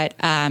 But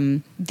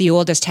the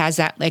oldest has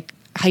that like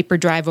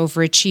hyperdrive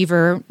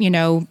overachiever,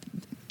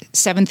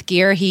 seventh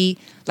gear he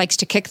likes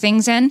to kick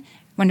things in.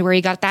 Wonder where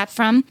he got that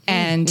from.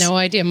 And no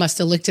idea. Must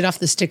have licked it off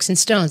the sticks and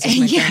stones, as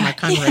my grandma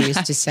Conroy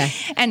used to say.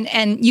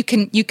 And you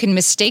can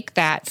mistake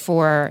that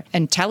for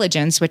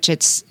intelligence, which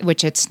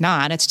it's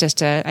not. It's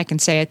just I can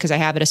say it because I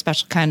have it, a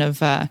special kind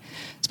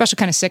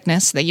of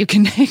sickness that you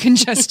can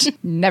just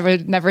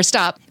never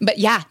stop. But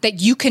yeah,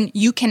 that you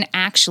can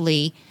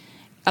actually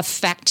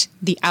affect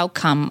the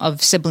outcome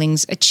of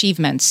siblings'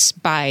 achievements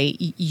by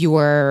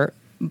your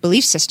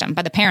belief system,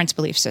 by the parents'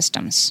 belief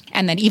systems.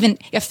 And then even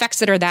effects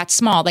that are that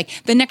small, like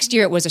the next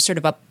year it was a sort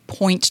of a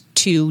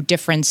 0.2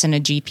 difference in a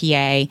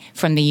GPA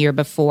from the year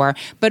before.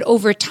 But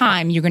over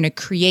time, you're going to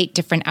create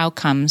different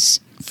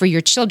outcomes for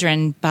your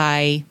children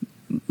by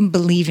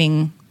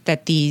believing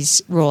that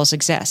these roles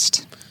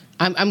exist.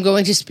 I'm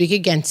going to speak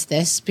against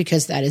this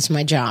because that is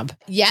my job.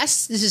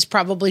 Yes, this is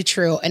probably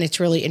true, and it's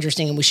really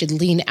interesting, and we should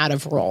lean out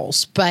of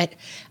roles. But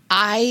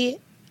I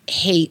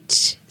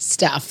hate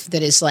stuff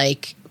that is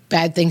like,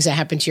 bad things that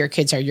happen to your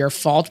kids are your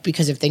fault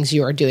because of things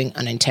you are doing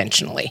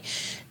unintentionally.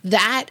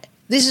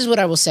 This is what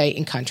I will say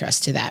in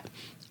contrast to that.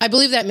 I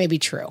believe that may be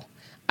true.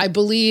 I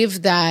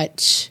believe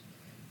that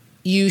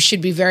you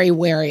should be very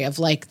wary of,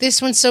 like,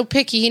 this one's so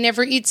picky, he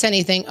never eats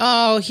anything.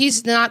 Oh,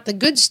 he's not the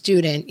good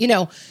student.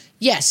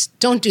 Yes,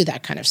 don't do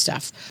that kind of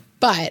stuff.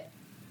 But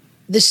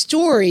the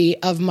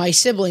story of my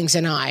siblings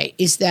and I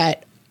is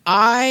that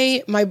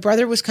my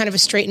brother was kind of a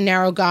straight and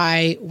narrow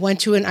guy,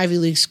 went to an Ivy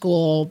League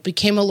school,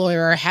 became a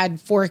lawyer,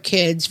 had 4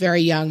 kids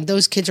very young.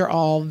 Those kids are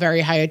all very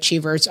high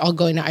achievers, all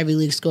going to Ivy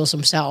League schools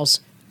themselves.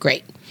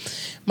 Great.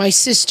 My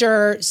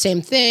sister,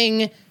 same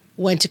thing,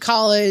 went to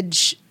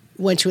college,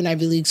 went to an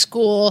Ivy League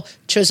school,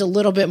 chose a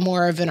little bit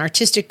more of an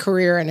artistic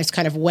career, and has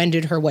kind of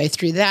wended her way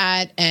through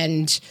that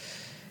and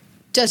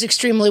does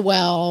extremely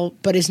well,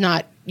 but is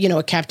not,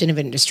 a captain of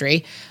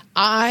industry.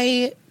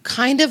 I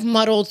kind of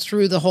muddled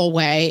through the whole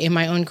way in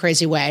my own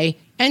crazy way,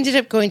 ended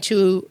up going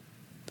to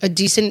a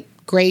decent,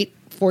 great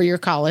 4-year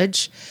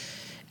college,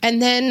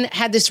 and then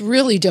had this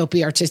really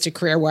dopey artistic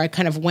career where I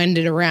kind of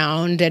wended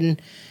around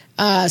and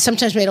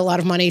sometimes made a lot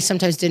of money,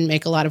 sometimes didn't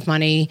make a lot of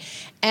money.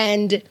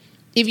 And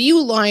if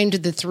you lined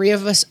the 3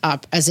 of us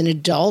up as an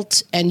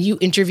adult and you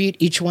interviewed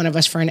each one of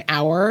us for an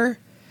hour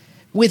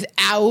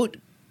without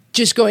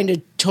just going to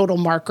total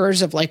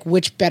markers of like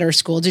which better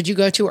school did you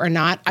go to or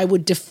not, I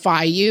would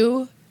defy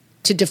you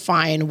to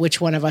define which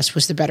one of us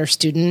was the better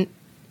student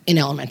in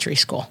elementary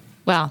school.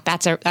 Well,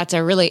 that's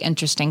a really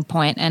interesting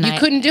point. And you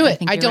couldn't do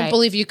it. I don't right.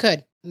 believe you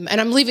could. And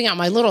I'm leaving out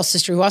my little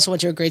sister who also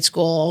went to a great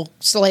school,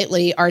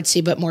 slightly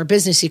artsy but more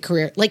businessy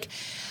career. Like,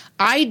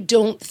 I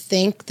don't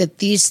think that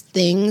these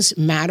things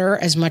matter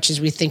as much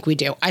as we think we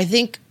do. I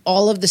think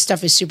all of the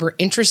stuff is super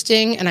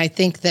interesting. And I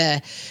think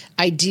the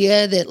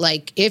idea that,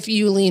 like, if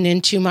you lean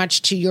in too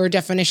much to your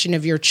definition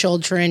of your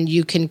children,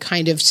 you can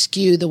kind of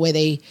skew the way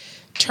they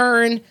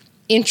turn.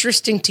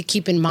 Interesting to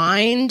keep in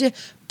mind,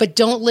 but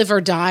don't live or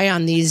die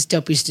on these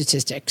dopey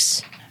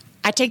statistics.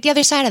 I take the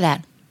other side of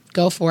that.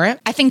 Go for it.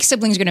 I think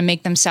siblings are going to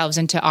make themselves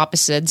into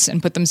opposites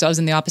and put themselves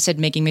in the opposite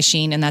making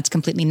machine, and that's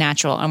completely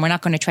natural. And we're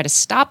not going to try to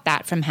stop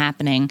that from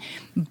happening.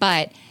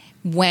 But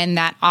when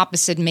that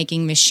opposite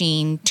making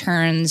machine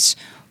turns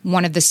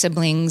one of the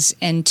siblings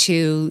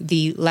into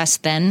the less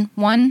than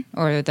one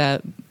or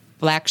the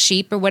black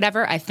sheep or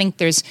whatever. I think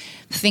there's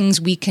things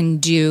we can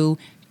do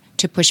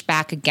to push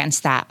back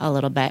against that a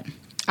little bit.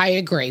 I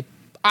agree.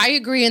 I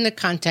agree in the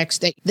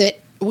context that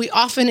we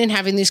often, in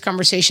having these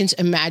conversations,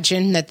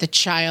 imagine that the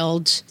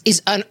child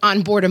is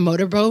on board a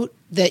motorboat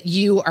that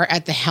you are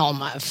at the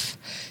helm of.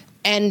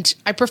 And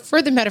I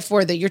prefer the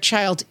metaphor that your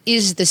child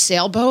is the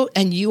sailboat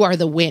and you are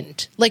the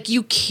wind. Like,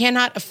 you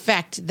cannot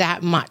affect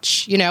that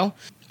much, you know?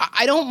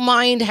 I don't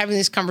mind having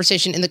this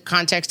conversation in the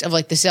context of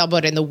like the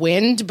sailboat and the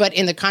wind, but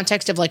in the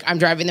context of like I'm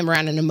driving them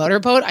around in a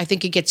motorboat, I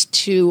think it gets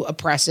too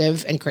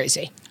oppressive and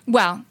crazy.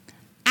 Well,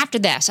 after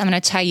this, I'm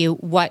going to tell you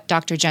what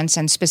Dr.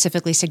 Jensen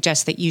specifically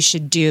suggests that you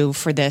should do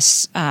for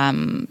this.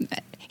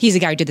 He's the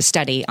guy who did the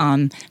study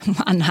on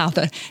how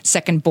the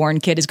second-born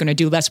kid is going to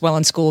do less well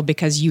in school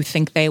because you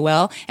think they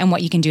will, and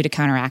what you can do to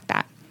counteract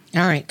that.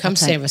 All right, come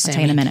save us, I'll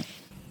tell you in a minute.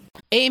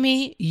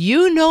 Amy,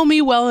 you know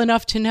me well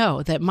enough to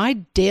know that my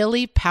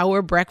daily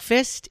power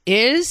breakfast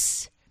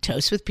is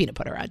toast with peanut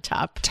butter on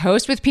top.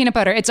 Toast with peanut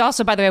butter. It's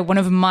also, by the way, one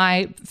of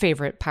my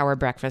favorite power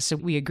breakfasts, so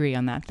we agree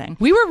on that thing.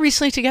 We were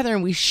recently together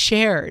and we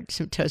shared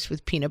some toast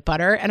with peanut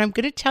butter, and I'm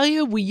going to tell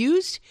you, we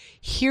used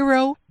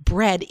Hero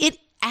bread. It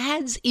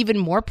adds even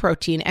more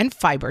protein and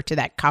fiber to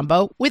that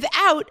combo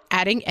without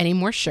adding any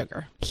more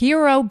sugar.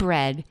 Hero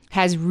Bread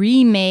has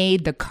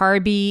remade the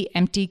carby,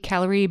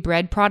 empty-calorie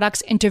bread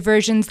products into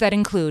versions that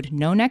include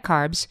no net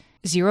carbs,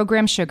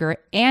 0-gram sugar,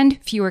 and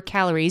fewer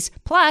calories,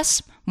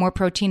 plus more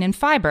protein and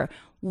fiber,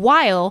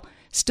 while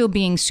still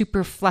being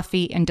super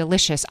fluffy and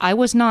delicious. I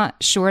was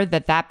not sure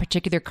that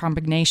particular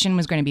combination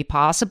was going to be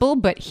possible,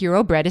 but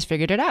Hero Bread has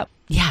figured it out.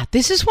 Yeah,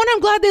 this is one I'm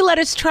glad they let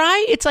us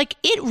try. It's like,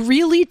 it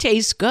really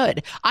tastes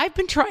good. I've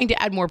been trying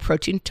to add more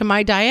protein to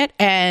my diet,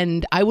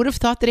 and I would have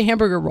thought that a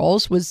hamburger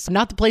rolls was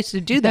not the place to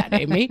do that,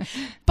 Amy.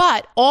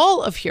 But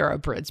all of Hero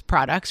Bread's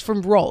products,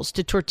 from rolls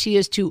to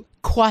tortillas to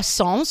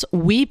croissants,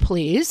 we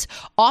please,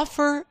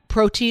 offer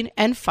protein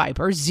and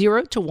fiber,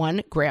 0 to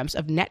 1 grams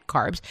of net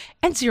carbs,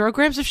 and 0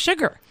 grams of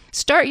sugar.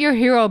 Start your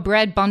Hero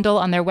Bread bundle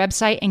on their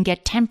website and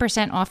get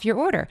 10% off your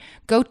order.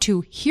 Go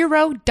to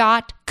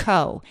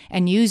hero.co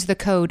and use the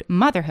code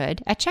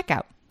motherhood at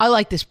checkout. I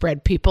like this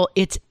bread, people.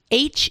 It's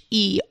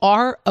HERO.co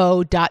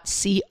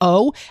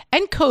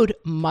and code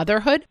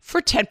motherhood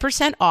for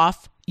 10%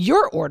 off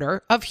your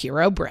order of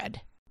Hero Bread.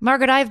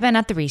 Margaret, I've been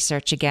at the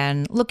research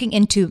again, looking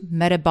into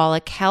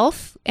metabolic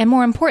health and,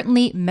 more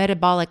importantly,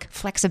 metabolic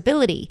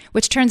flexibility,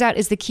 which turns out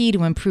is the key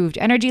to improved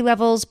energy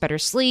levels, better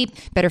sleep,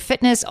 better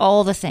fitness,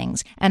 all the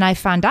things. And I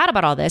found out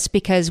about all this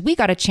because we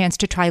got a chance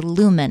to try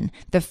Lumen,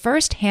 the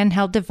first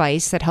handheld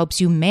device that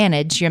helps you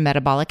manage your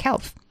metabolic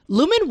health.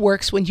 Lumen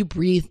works when you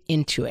breathe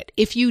into it.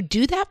 If you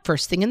do that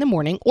first thing in the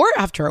morning or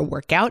after a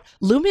workout,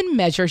 Lumen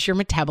measures your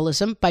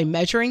metabolism by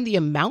measuring the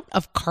amount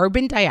of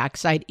carbon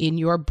dioxide in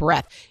your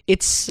breath.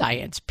 It's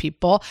science,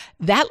 people.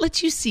 That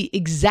lets you see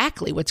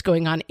exactly what's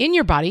going on in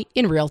your body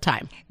in real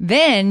time.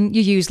 Then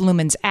you use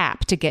Lumen's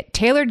app to get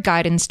tailored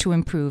guidance to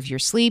improve your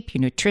sleep,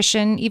 your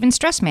nutrition, even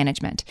stress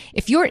management.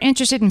 If you're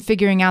interested in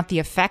figuring out the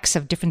effects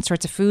of different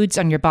sorts of foods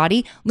on your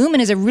body, Lumen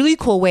is a really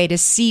cool way to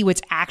see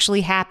what's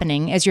actually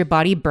happening as your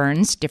body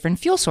burns different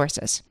fuel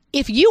sources.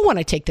 If you want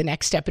to take the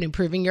next step in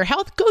improving your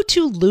health, go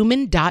to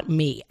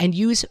lumen.me and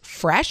use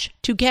FRESH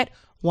to get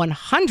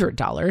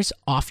 $100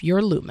 off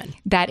your Lumen.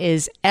 That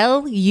is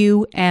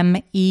LUMEN.ME.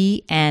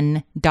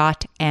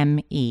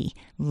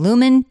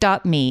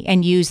 Lumen.me,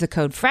 and use the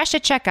code FRESH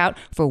at checkout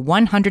for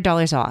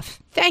 $100 off.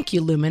 Thank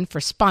you, Lumen, for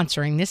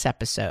sponsoring this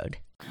episode.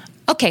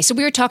 Okay, so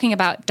we were talking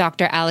about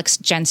Dr. Alex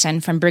Jensen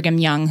from Brigham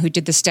Young, who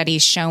did the study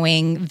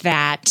showing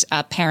that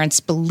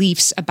parents'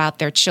 beliefs about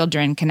their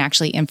children can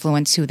actually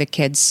influence who the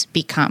kids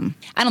become.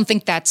 I don't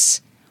think that's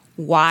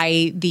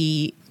why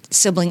the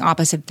sibling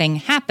opposite thing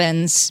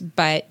happens,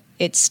 but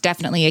it's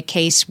definitely a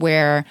case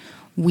where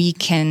we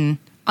can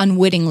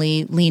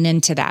unwittingly lean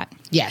into that.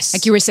 Yes.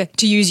 Like you were saying,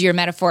 to use your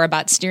metaphor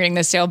about steering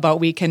the sailboat,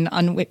 we can,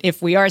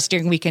 if we are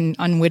steering, we can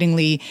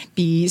unwittingly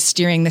be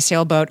steering the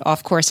sailboat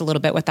off course a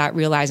little bit without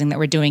realizing that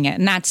we're doing it.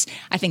 And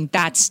I think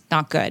that's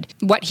not good.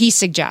 What he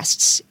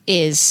suggests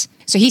is,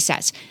 so he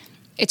says,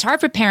 it's hard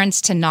for parents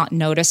to not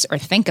notice or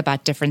think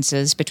about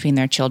differences between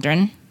their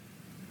children.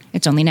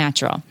 It's only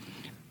natural.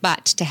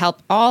 But to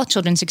help all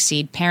children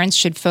succeed, parents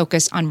should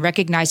focus on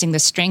recognizing the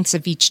strengths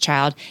of each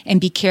child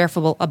and be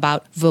careful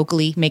about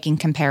vocally making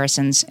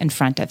comparisons in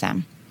front of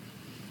them.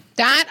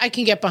 That I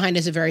can get behind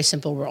as a very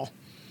simple rule.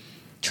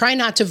 Try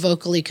not to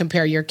vocally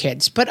compare your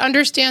kids, but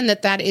understand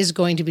that that is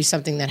going to be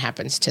something that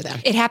happens to them.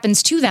 It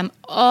happens to them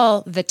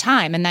all the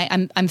time.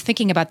 And I'm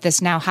thinking about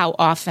this now, how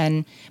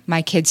often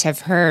my kids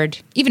have heard,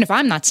 even if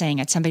I'm not saying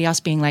it, somebody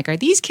else being like, are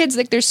these kids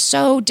like, they're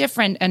so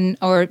different,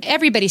 or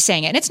everybody's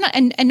saying it. And it's not,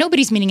 and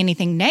nobody's meaning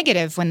anything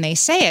negative when they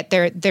say it.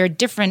 They're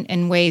different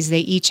in ways.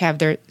 They each have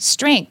their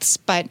strengths.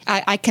 But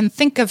I can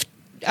think of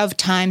of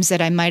times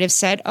that I might have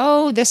said,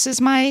 "Oh, this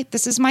is my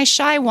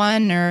shy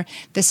one," or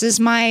 "This is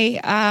my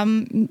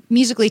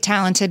musically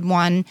talented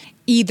one."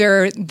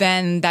 Either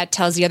then that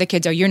tells the other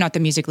kids, "Oh, you're not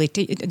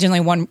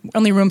the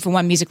only room for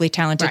one musically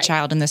talented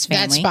child in this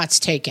family." That spot's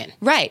taken.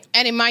 Right.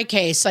 And in my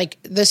case, like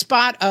the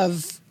spot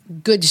of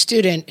good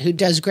student who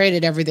does great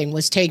at everything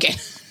was taken.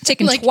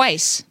 Taken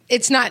twice.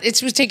 It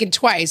was taken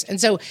twice.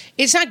 And so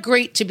it's not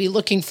great to be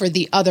looking for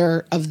the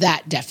other of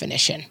that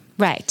definition.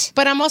 Right.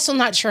 But I'm also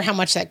not sure how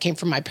much that came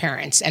from my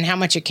parents and how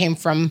much it came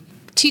from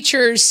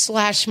teachers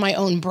 / my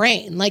own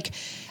brain. Like,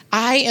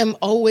 I am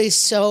always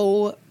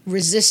so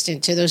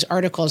resistant to those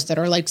articles that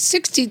are like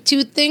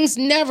 62 things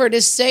never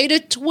to say to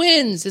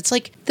twins. It's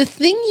like the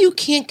thing you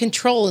can't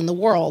control in the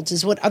world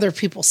is what other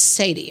people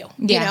say to you.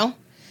 Yeah. You know?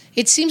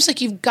 It seems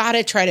like you've got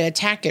to try to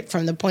attack it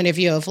from the point of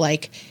view of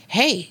like,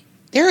 hey,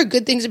 there are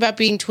good things about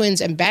being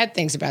twins and bad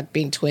things about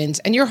being twins.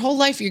 And your whole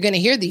life, you're going to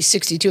hear these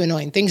 62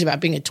 annoying things about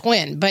being a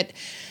twin. But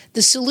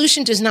the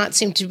solution does not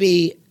seem to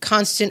be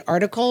constant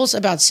articles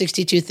about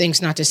 62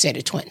 things not to say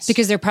to twins.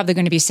 Because they're probably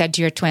going to be said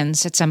to your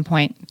twins at some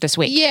point this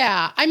week.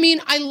 Yeah. I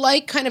mean, I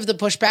like kind of the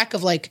pushback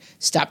of like,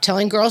 stop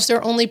telling girls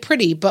they're only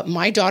pretty. But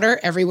my daughter,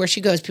 everywhere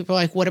she goes, people are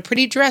like, what a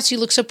pretty dress. You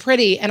look so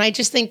pretty. And I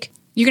just think...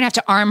 You're going to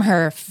have to arm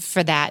her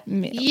for that.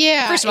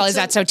 Yeah. First of all, is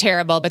that so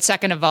terrible? But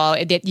second of all,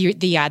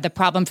 the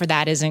problem for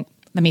that isn't,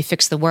 let me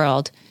fix the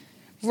world.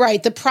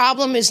 Right. The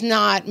problem is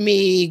not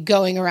me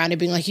going around and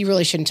being like, you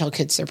really shouldn't tell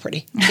kids they're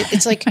pretty.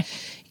 It's like,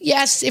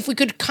 yes, if we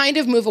could kind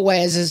of move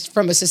away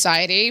from a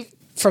society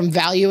from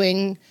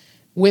valuing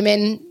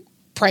women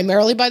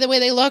primarily by the way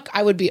they look,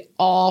 I would be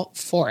all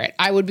for it.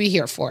 I would be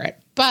here for it.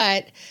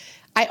 But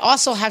I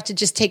also have to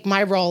just take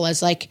my role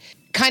as like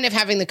kind of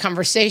having the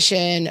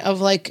conversation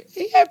of like,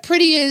 yeah,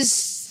 pretty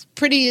is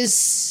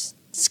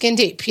skin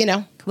deep, you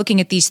know?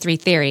 Looking at these three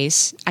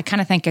theories, I kind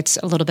of think it's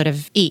a little bit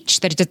of each,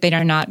 that they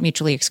are not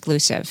mutually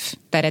exclusive.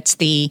 That it's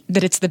the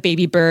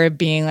baby bird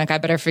being like, I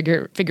better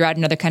figure out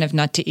another kind of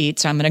nut to eat,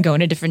 so I'm going to go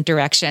in a different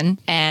direction.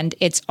 And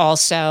it's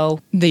also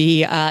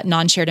the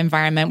non-shared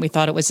environment. We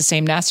thought it was the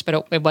same nest,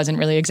 but it wasn't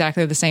really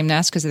exactly the same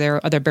nest because there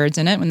were other birds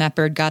in it when that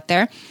bird got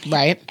there.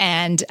 Right.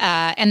 And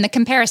the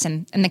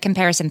comparison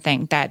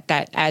thing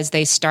that as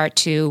they start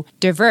to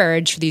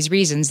diverge for these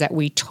reasons, that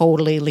we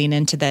totally lean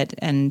into that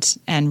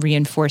and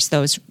reinforce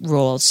those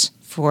rules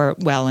for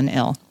well and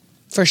ill.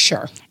 For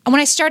sure. And when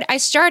I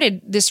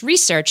started this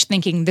research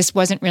thinking this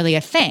wasn't really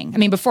a thing. I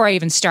mean, before I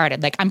even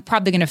started, like, I'm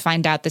probably going to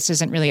find out this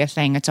isn't really a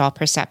thing. It's all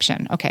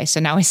perception. Okay, so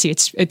now I see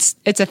it's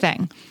a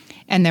thing.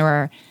 And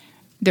there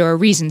are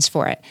reasons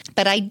for it.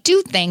 But I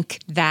do think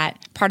that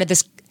part of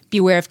this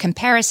beware of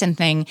comparison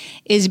thing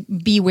is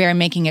beware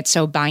making it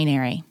so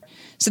binary.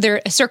 So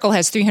a circle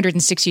has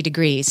 360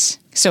 degrees.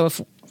 So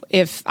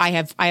if I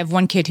have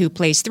one kid who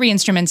plays 3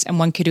 instruments and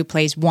one kid who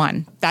plays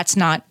 1, that's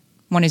not,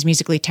 one is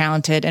musically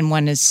talented and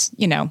one is,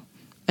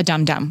 a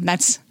dum-dum.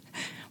 That's,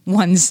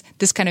 one's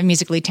this kind of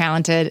musically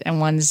talented and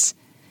one's,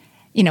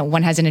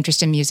 one has an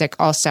interest in music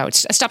also.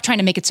 Stop trying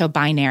to make it so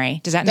binary.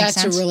 Does that make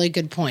sense? That's a really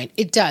good point.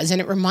 It does. And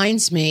it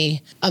reminds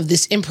me of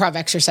this improv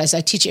exercise.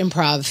 I teach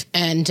improv,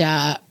 and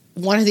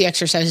one of the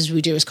exercises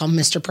we do is called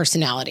Mr.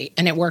 Personality.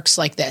 And it works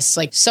like this.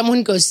 Like,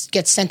 someone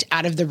gets sent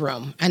out of the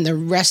room and the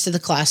rest of the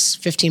class,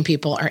 15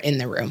 people, are in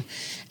the room.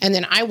 And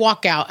then I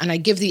walk out and I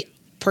give the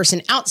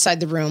person outside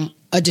the room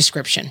a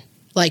description.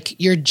 Like,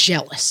 you're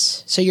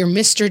jealous. So you're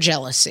Mr.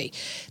 Jealousy.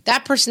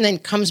 That person then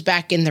comes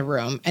back in the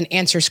room and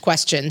answers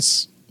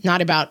questions,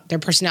 not about their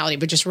personality,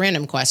 but just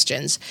random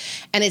questions.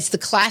 And it's the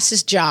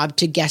class's job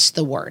to guess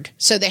the word.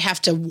 So they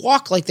have to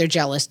walk like they're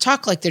jealous,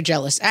 talk like they're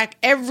jealous, act.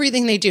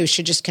 Everything they do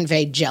should just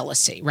convey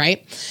jealousy,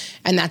 right?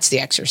 And that's the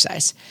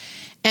exercise.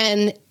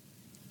 And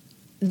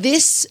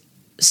this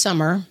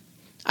summer,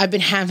 I've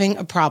been having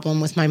a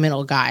problem with my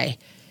middle guy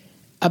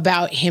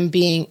about him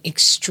being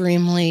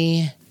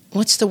extremely,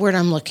 what's the word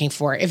I'm looking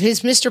for? If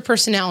his Mr.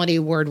 Personality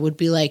word would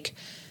be like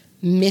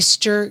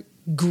Mr.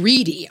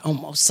 Greedy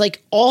almost.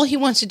 Like, all he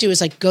wants to do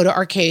is like go to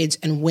arcades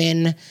and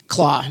win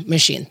claw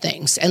machine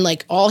things. And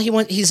like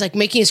he's like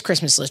making his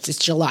Christmas list. It's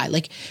July.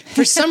 Like,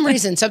 for some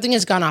reason, something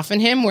has gone off in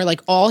him where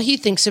like all he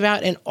thinks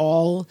about and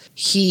all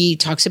he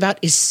talks about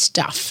is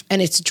stuff.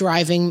 And it's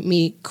driving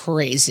me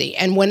crazy.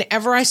 And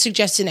whenever I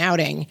suggest an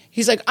outing,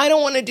 he's like, I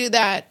don't want to do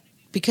that,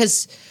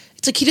 because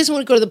it's like he doesn't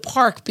want to go to the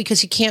park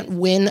because he can't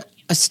win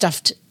a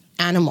stuffed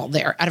animal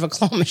there out of a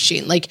claw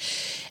machine. Like,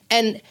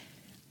 and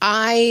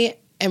I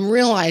am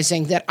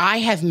realizing that I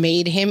have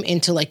made him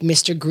into like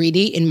Mr.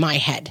 Greedy in my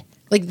head.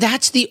 Like,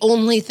 that's the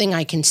only thing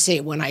I can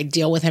see when I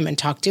deal with him and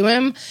talk to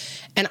him.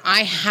 And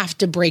I have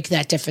to break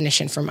that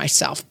definition for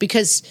myself,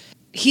 because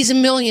he's a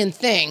million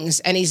things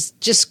and he's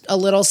just a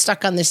little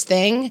stuck on this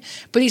thing,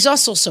 but he's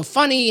also so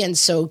funny and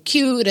so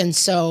cute and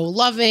so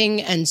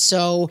loving and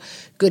so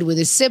good with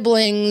his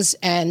siblings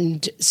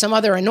and some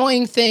other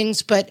annoying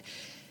things. But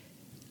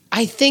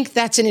I think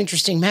that's an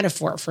interesting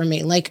metaphor for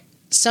me. Like,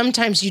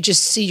 sometimes you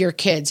just see your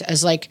kids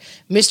as like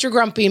Mr.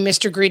 Grumpy,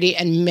 Mr. Greedy,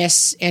 and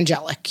Miss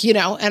Angelic,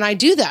 and I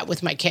do that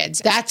with my kids.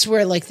 That's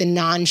where like the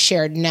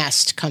non-shared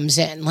nest comes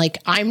in. Like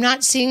I'm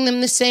not seeing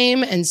them the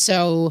same, and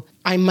so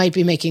I might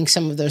be making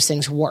some of those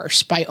things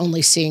worse by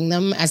only seeing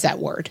them as that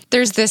word.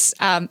 There's this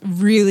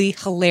really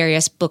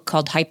hilarious book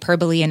called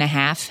Hyperbole and a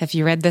Half. Have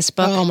you read this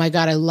book? Oh my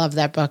God, I love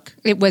that book.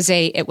 It was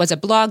a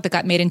blog that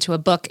got made into a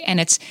book,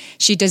 and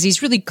she does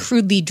these really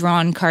crudely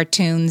drawn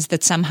cartoons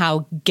that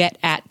somehow get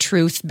at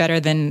truth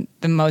better than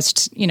the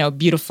most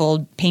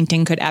beautiful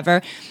painting could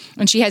ever.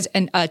 And she has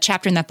a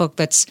chapter in that book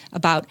that's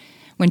about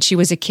when she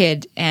was a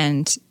kid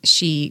and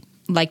she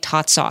liked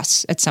hot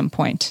sauce at some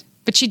point.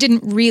 But she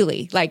didn't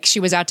really. Like,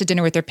 she was out to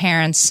dinner with her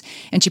parents,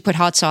 and she put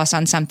hot sauce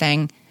on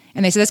something,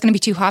 and they said, that's going to be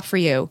too hot for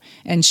you.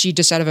 And she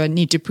just, out of a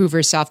need to prove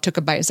herself, took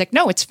a bite. It's like,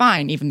 no, it's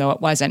fine, even though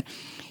it wasn't.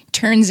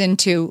 Turns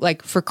into,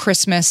 like, for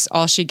Christmas,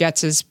 all she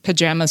gets is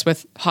pajamas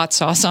with hot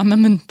sauce on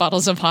them and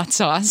bottles of hot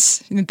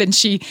sauce. And then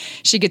she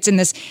gets in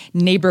this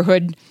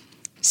neighborhood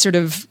sort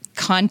of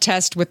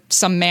contest with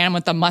some man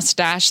with a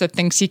mustache that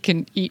thinks he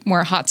can eat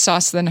more hot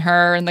sauce than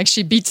her, and like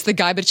she beats the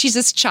guy, but she's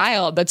this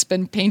child that's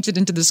been painted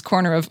into this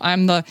corner of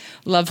I'm the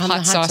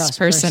hot sauce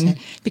person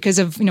because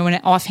of an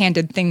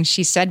offhanded thing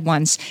she said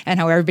once, and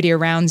how everybody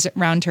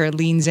around her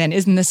leans in.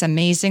 Isn't this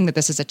amazing that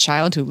this is a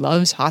child who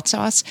loves hot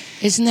sauce?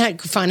 Isn't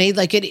that funny?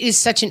 Like, it is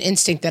such an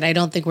instinct that I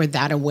don't think we're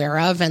that aware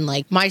of. And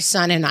like my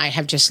son and I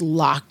have just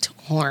locked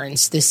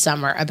horns this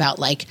summer about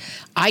like,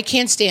 I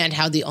can't stand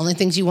how the only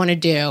things you want to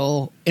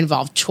do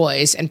involve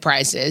toys and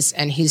prizes.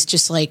 And he's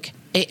just like,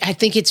 I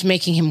think it's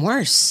making him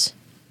worse.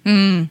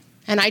 And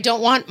I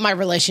don't want my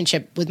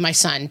relationship with my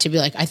son to be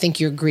like, I think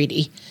you're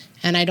greedy.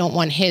 And I don't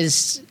want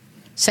his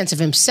sense of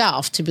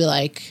himself to be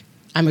like,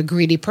 I'm a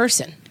greedy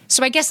person.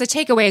 So I guess the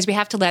takeaway is we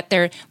have to let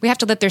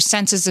their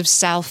senses of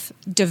self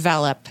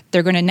develop.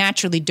 They're going to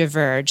naturally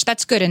diverge.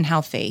 That's good and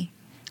healthy,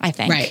 I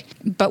think. Right.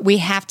 But we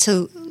have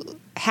to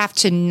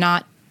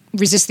not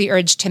resist the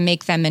urge to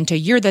make them into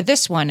you're the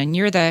this one, and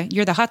you're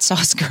the hot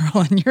sauce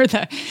girl, and you're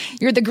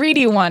the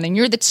greedy one, and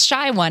you're the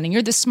shy one, and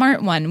you're the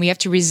smart one. We have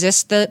to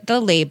resist the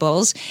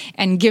labels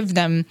and give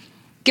them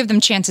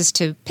chances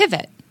to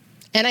pivot.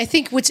 And I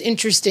think what's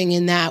interesting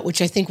in that,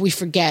 which I think we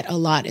forget a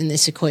lot in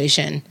this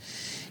equation,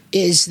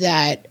 is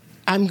that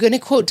I'm going to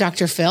quote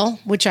Dr. Phil,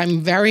 which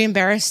I'm very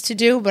embarrassed to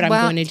do, but I'm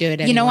going to do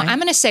it anyway. I'm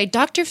going to say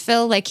Dr.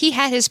 Phil, like, he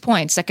had his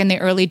points, like in the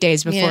early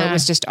days before it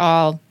was just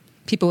all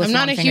people with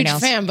long fingernails. I'm not a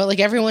huge fan, but like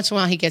every once in a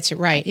while he gets it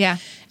right. Yeah.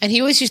 And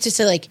he always used to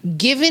say, like,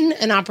 given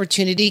an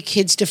opportunity,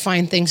 kids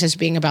define things as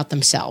being about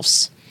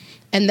themselves.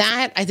 And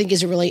that, I think,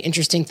 is a really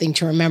interesting thing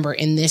to remember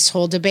in this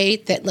whole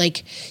debate, that,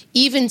 like,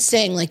 even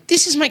saying, like,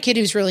 this is my kid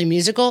who's really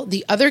musical,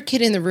 the other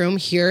kid in the room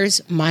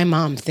hears, my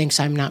mom thinks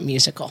I'm not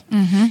musical.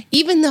 Mm-hmm.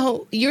 Even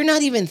though you're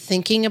not even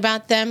thinking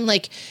about them,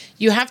 like,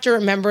 you have to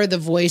remember the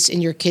voice in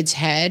your kid's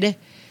head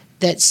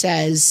that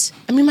says,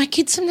 I mean, my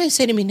kids sometimes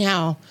say to me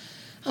now,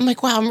 I'm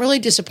like, wow, I'm really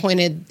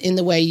disappointed in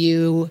the way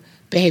you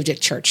behaved at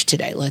church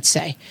today, let's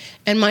say.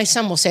 And my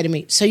son will say to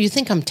me, so you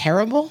think I'm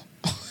terrible?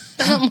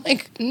 And I'm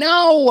like,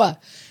 no.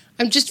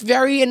 I'm just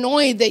very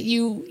annoyed that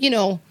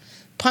you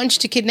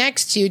punched a kid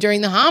next to you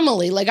during the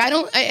homily. Like,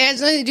 it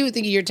has nothing to do with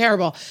thinking you're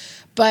terrible.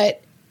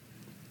 But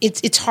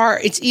it's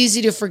hard. It's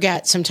easy to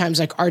forget sometimes,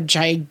 like, our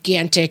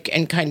gigantic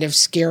and kind of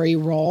scary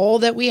role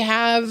that we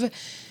have.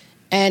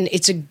 And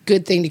it's a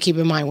good thing to keep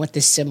in mind with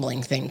this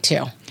sibling thing,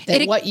 too.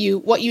 That what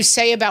you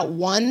say about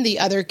one, the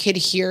other kid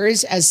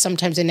hears as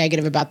sometimes a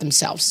negative about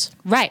themselves.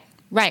 Right.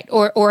 Right.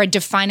 Or a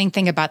defining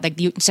thing about, like,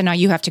 so now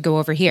you have to go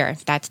over here.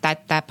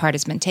 That part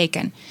has been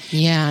taken.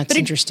 Yeah, it's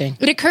interesting.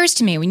 It occurs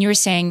to me when you were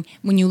saying,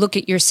 when you look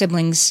at your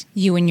siblings,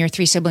 you and your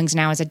 3 siblings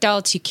now as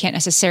adults, you can't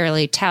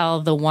necessarily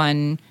tell the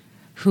one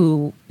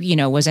who,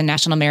 was a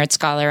National Merit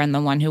Scholar and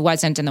the one who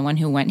wasn't and the one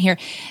who went here.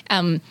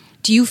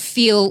 Do you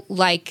feel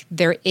like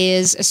there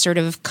is a sort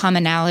of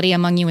commonality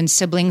among you and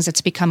siblings that's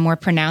become more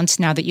pronounced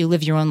now that you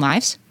live your own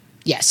lives?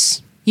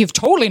 Yes. You have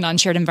totally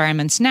non-shared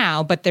environments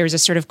now, but there's a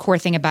sort of core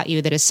thing about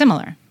you that is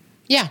similar.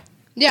 Yeah.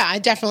 Yeah, I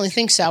definitely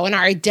think so. And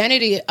our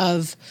identity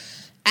as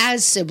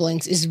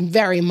siblings is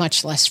very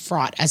much less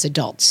fraught as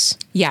adults.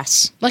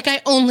 Yes. Like,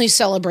 I only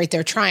celebrate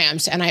their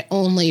triumphs and I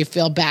only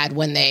feel bad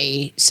when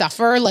they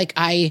suffer. Like,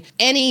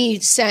 any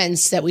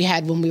sense that we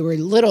had when we were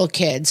little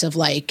kids of,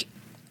 like,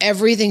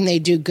 everything they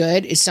do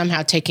good is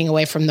somehow taking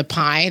away from the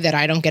pie that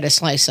I don't get a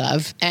slice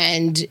of.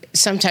 And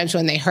sometimes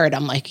when they hurt,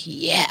 I'm like,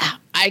 yeah,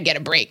 I get a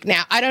break.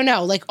 Now, I don't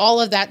know, like,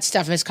 all of that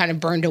stuff is kind of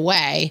burned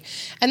away.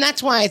 And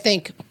that's why I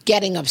think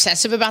getting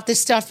obsessive about this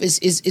stuff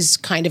is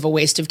kind of a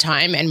waste of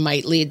time and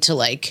might lead to,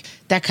 like,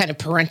 that kind of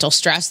parental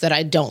stress that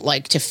I don't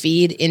like to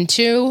feed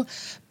into.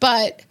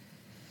 But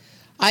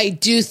I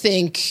do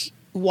think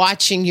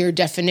watching your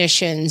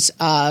definitions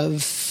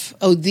of,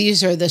 oh,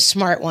 these are the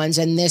smart ones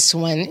and this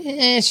one,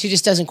 she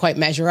just doesn't quite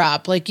measure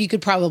up. Like, you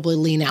could probably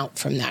lean out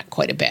from that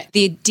quite a bit.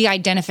 The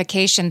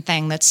de-identification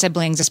thing that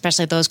siblings,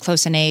 especially those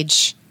close in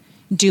age,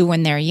 do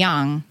when they're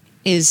young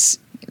is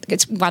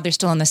it's while they're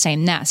still in the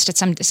same nest.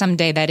 It's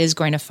someday that is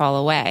going to fall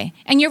away.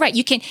 And you're right.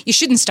 You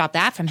shouldn't stop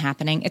that from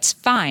happening. It's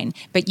fine.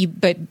 But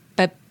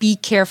be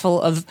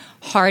careful of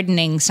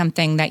hardening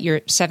something that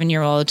your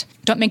 7-year-old.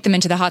 Don't make them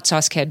into the hot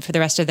sauce kid for the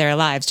rest of their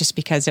lives just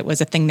because it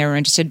was a thing they were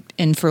interested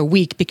in for a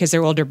week because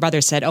their older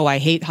brother said, "Oh, I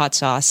hate hot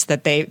sauce,"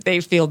 that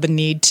they feel the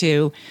need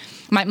to.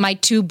 My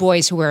 2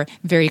 boys who were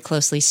very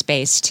closely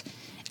spaced,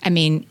 I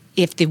mean,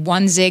 if the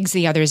one zigs,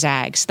 the other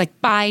zags. Like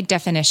by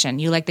definition,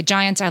 you like the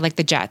Giants, I like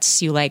the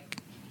Jets. You like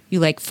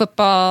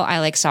football, I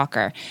like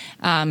soccer.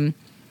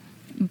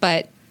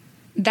 But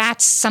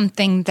that's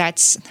something I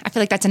feel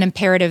like that's an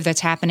imperative that's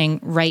happening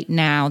right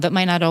now that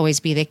might not always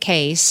be the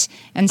case.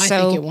 And so I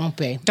think it won't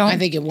be. I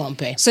think it won't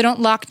be. So don't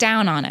lock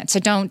down on it. So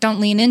don't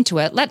lean into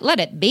it. Let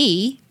it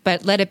be,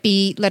 but let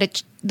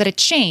it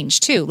change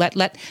too.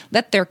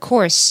 Let their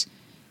course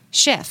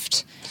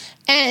shift.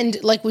 And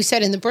like we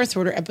said in the birth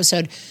order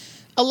episode,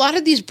 a lot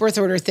of these birth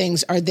order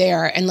things are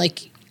there. And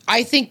like,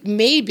 I think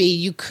maybe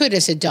you could,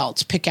 as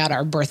adults, pick out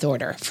our birth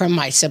order from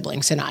my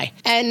siblings and I.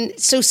 And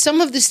so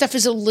some of this stuff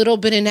is a little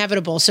bit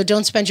inevitable. So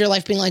don't spend your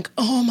life being like,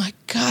 oh my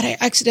God, I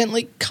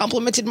accidentally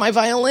complimented my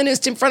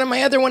violinist in front of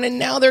my other one and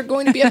now they're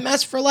going to be a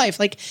mess for life.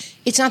 Like,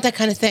 it's not that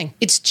kind of thing.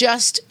 It's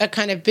just a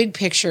kind of big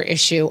picture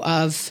issue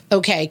of,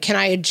 okay, can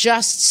I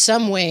adjust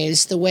some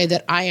ways the way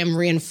that I am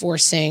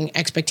reinforcing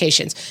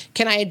expectations?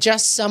 Can I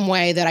adjust some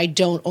way that I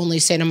don't only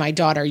say to my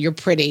daughter, you're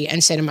pretty,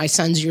 and say to my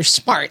sons, you're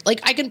smart?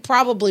 Like, I can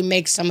probably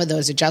make some of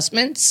those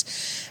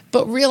adjustments,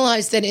 but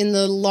realize that in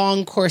the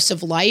long course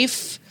of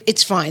life,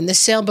 it's fine. The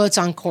sailboat's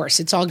on course.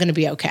 It's all going to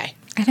be okay.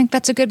 I think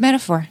that's a good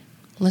metaphor.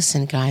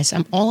 Listen, guys,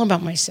 I'm all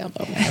about my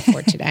sailboat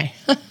metaphor today.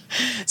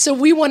 So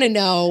we want to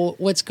know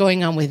what's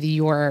going on with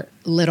your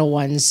little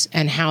ones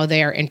and how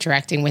they are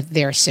interacting with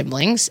their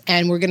siblings.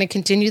 And we're going to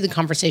continue the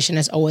conversation,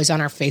 as always,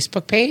 on our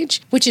Facebook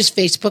page, which is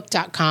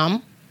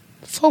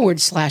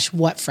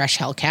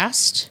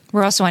facebook.com/WhatFreshHellcast.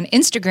 We're also on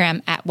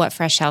Instagram at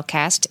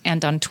WhatFreshHellcast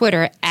and on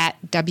Twitter at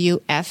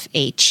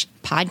WFH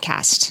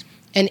Podcast.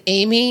 And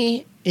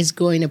Amy is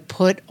going to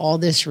put all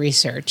this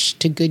research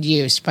to good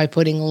use by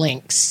putting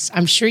links.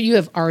 I'm sure you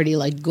have already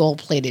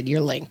gold-plated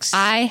your links.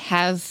 I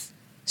have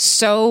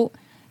the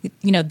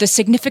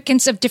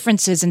significance of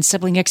differences in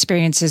sibling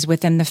experiences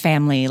within the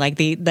family, like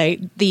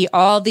the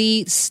all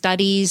the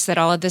studies that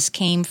all of this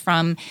came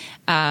from.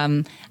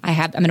 I'm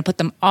going to put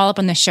them all up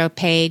on the show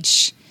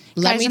page.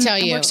 Let me tell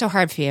you, I work so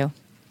hard for you.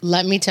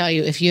 Let me tell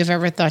you, if you've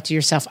ever thought to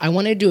yourself, I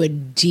want to do a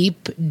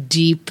deep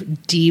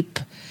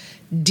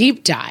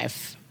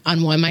dive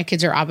on why my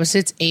kids are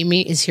opposites,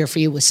 Amy is here for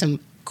you with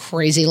some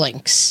crazy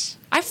links.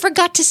 I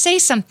forgot to say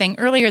something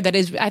earlier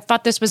I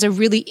thought this was a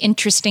really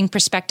interesting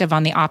perspective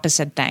on the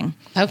opposite thing.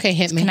 Okay,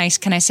 hit me.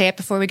 Can I say it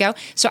before we go?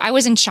 So I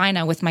was in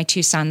China with my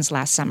 2 sons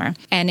last summer.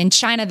 And in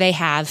China, they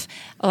have,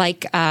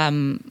 like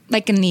in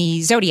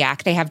the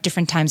zodiac, they have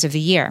different times of the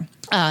year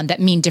that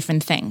mean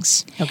different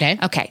things. Okay.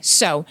 Okay,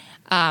 so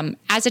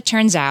as it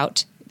turns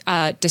out,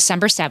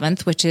 December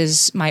 7th, which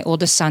is my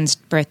oldest son's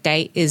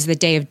birthday, is the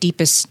day of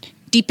deepest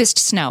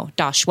snow,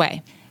 Da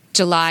Shui.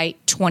 July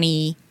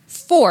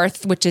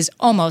 24th, which is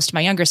almost my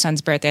younger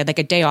son's birthday, like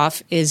a day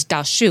off, is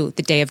Da Shu,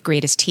 the day of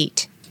greatest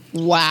heat.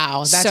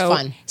 Wow, that's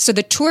fun. So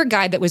the tour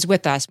guide that was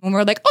with us, when we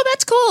were like, oh,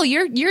 that's cool,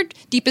 you're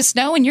deepest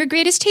snow and you're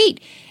greatest heat.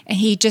 And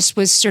he just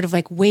was sort of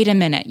like, wait a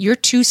minute, your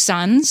 2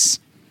 sons,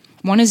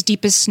 one is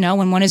deepest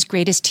snow and one is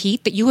greatest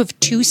heat, that you have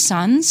 2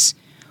 sons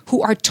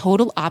who are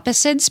total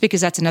opposites,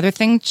 because that's another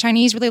thing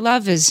Chinese really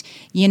love is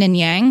yin and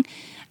yang.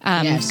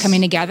 Yes.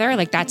 Coming together,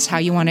 like that's how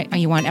you want it.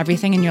 You want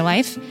everything in your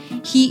life.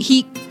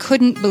 He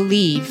couldn't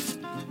believe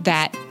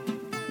that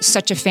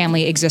such a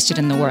family existed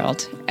in the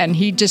world, and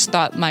he just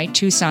thought my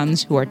 2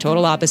 sons, who are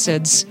total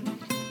opposites,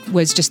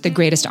 was just the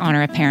greatest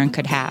honor a parent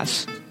could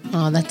have.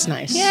 Oh, that's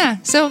nice. Yeah,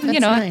 so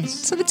that's nice.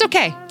 So it's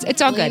okay.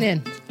 It's all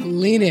good.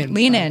 Lean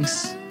in.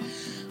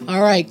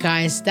 All right,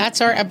 guys,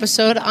 that's our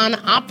episode on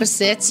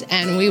opposites,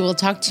 and we will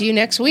talk to you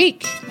next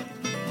week.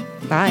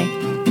 Bye.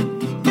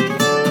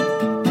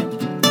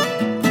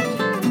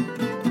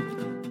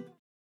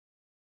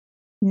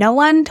 No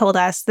one told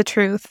us the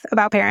truth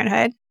about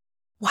parenthood.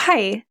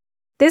 Why?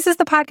 This is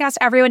the podcast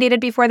everyone needed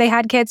before they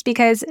had kids,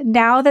 because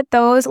now that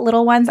those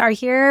little ones are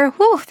here,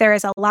 there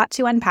is a lot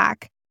to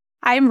unpack.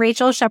 I'm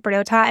Rachel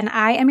Shepardota, and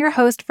I am your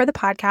host for the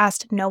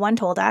podcast No One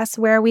Told Us,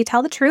 where we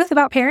tell the truth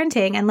about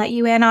parenting and let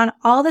you in on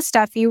all the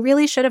stuff you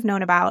really should have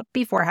known about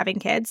before having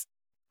kids.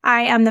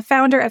 I am the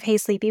founder of Hey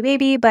Sleepy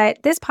Baby,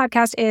 but this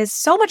podcast is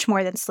so much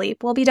more than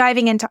sleep. We'll be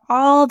diving into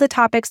all the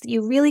topics that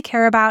you really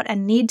care about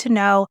and need to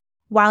know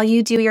while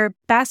you do your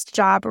best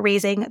job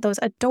raising those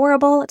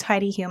adorable,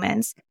 tiny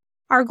humans.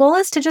 Our goal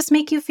is to just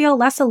make you feel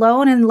less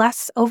alone and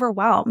less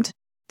overwhelmed.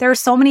 There are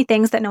so many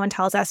things that no one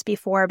tells us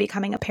before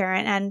becoming a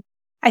parent, and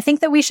I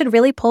think that we should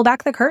really pull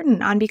back the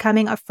curtain on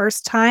becoming a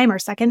first-time or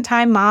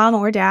second-time mom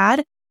or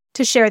dad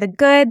to share the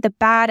good, the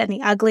bad, and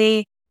the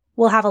ugly.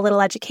 We'll have a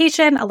little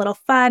education, a little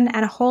fun,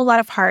 and a whole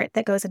lot of heart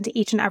that goes into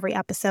each and every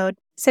episode.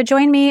 So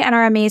join me and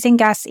our amazing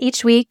guests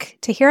each week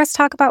to hear us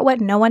talk about what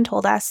no one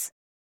told us.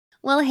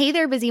 Well, hey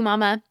there, busy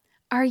mama.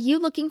 Are you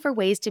looking for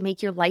ways to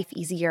make your life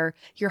easier,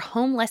 your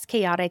home less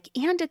chaotic,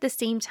 and at the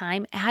same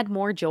time add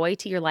more joy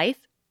to your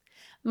life?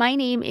 My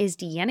name is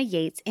Deanna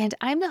Yates, and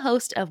I'm the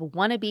host of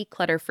Wanna Be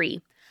Clutter Free,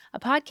 a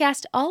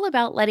podcast all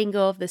about letting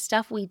go of the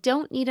stuff we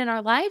don't need in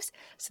our lives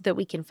so that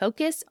we can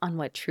focus on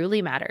what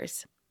truly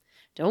matters.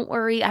 Don't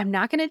worry, I'm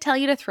not going to tell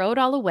you to throw it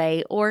all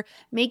away or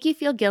make you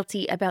feel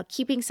guilty about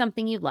keeping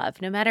something you love,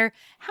 no matter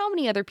how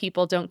many other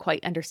people don't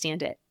quite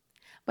understand it.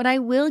 But I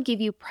will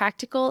give you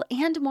practical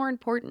and, more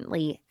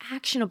importantly,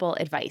 actionable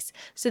advice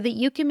so that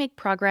you can make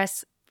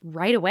progress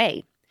right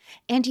away.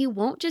 And you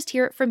won't just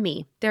hear it from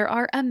me. There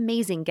are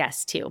amazing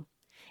guests too.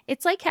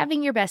 It's like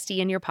having your bestie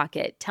in your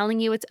pocket telling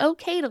you it's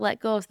okay to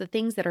let go of the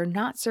things that are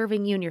not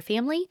serving you and your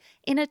family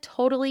in a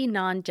totally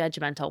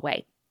non-judgmental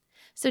way.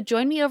 So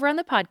join me over on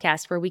the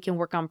podcast where we can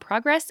work on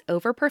progress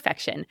over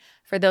perfection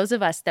for those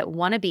of us that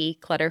want to be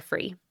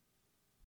clutter-free.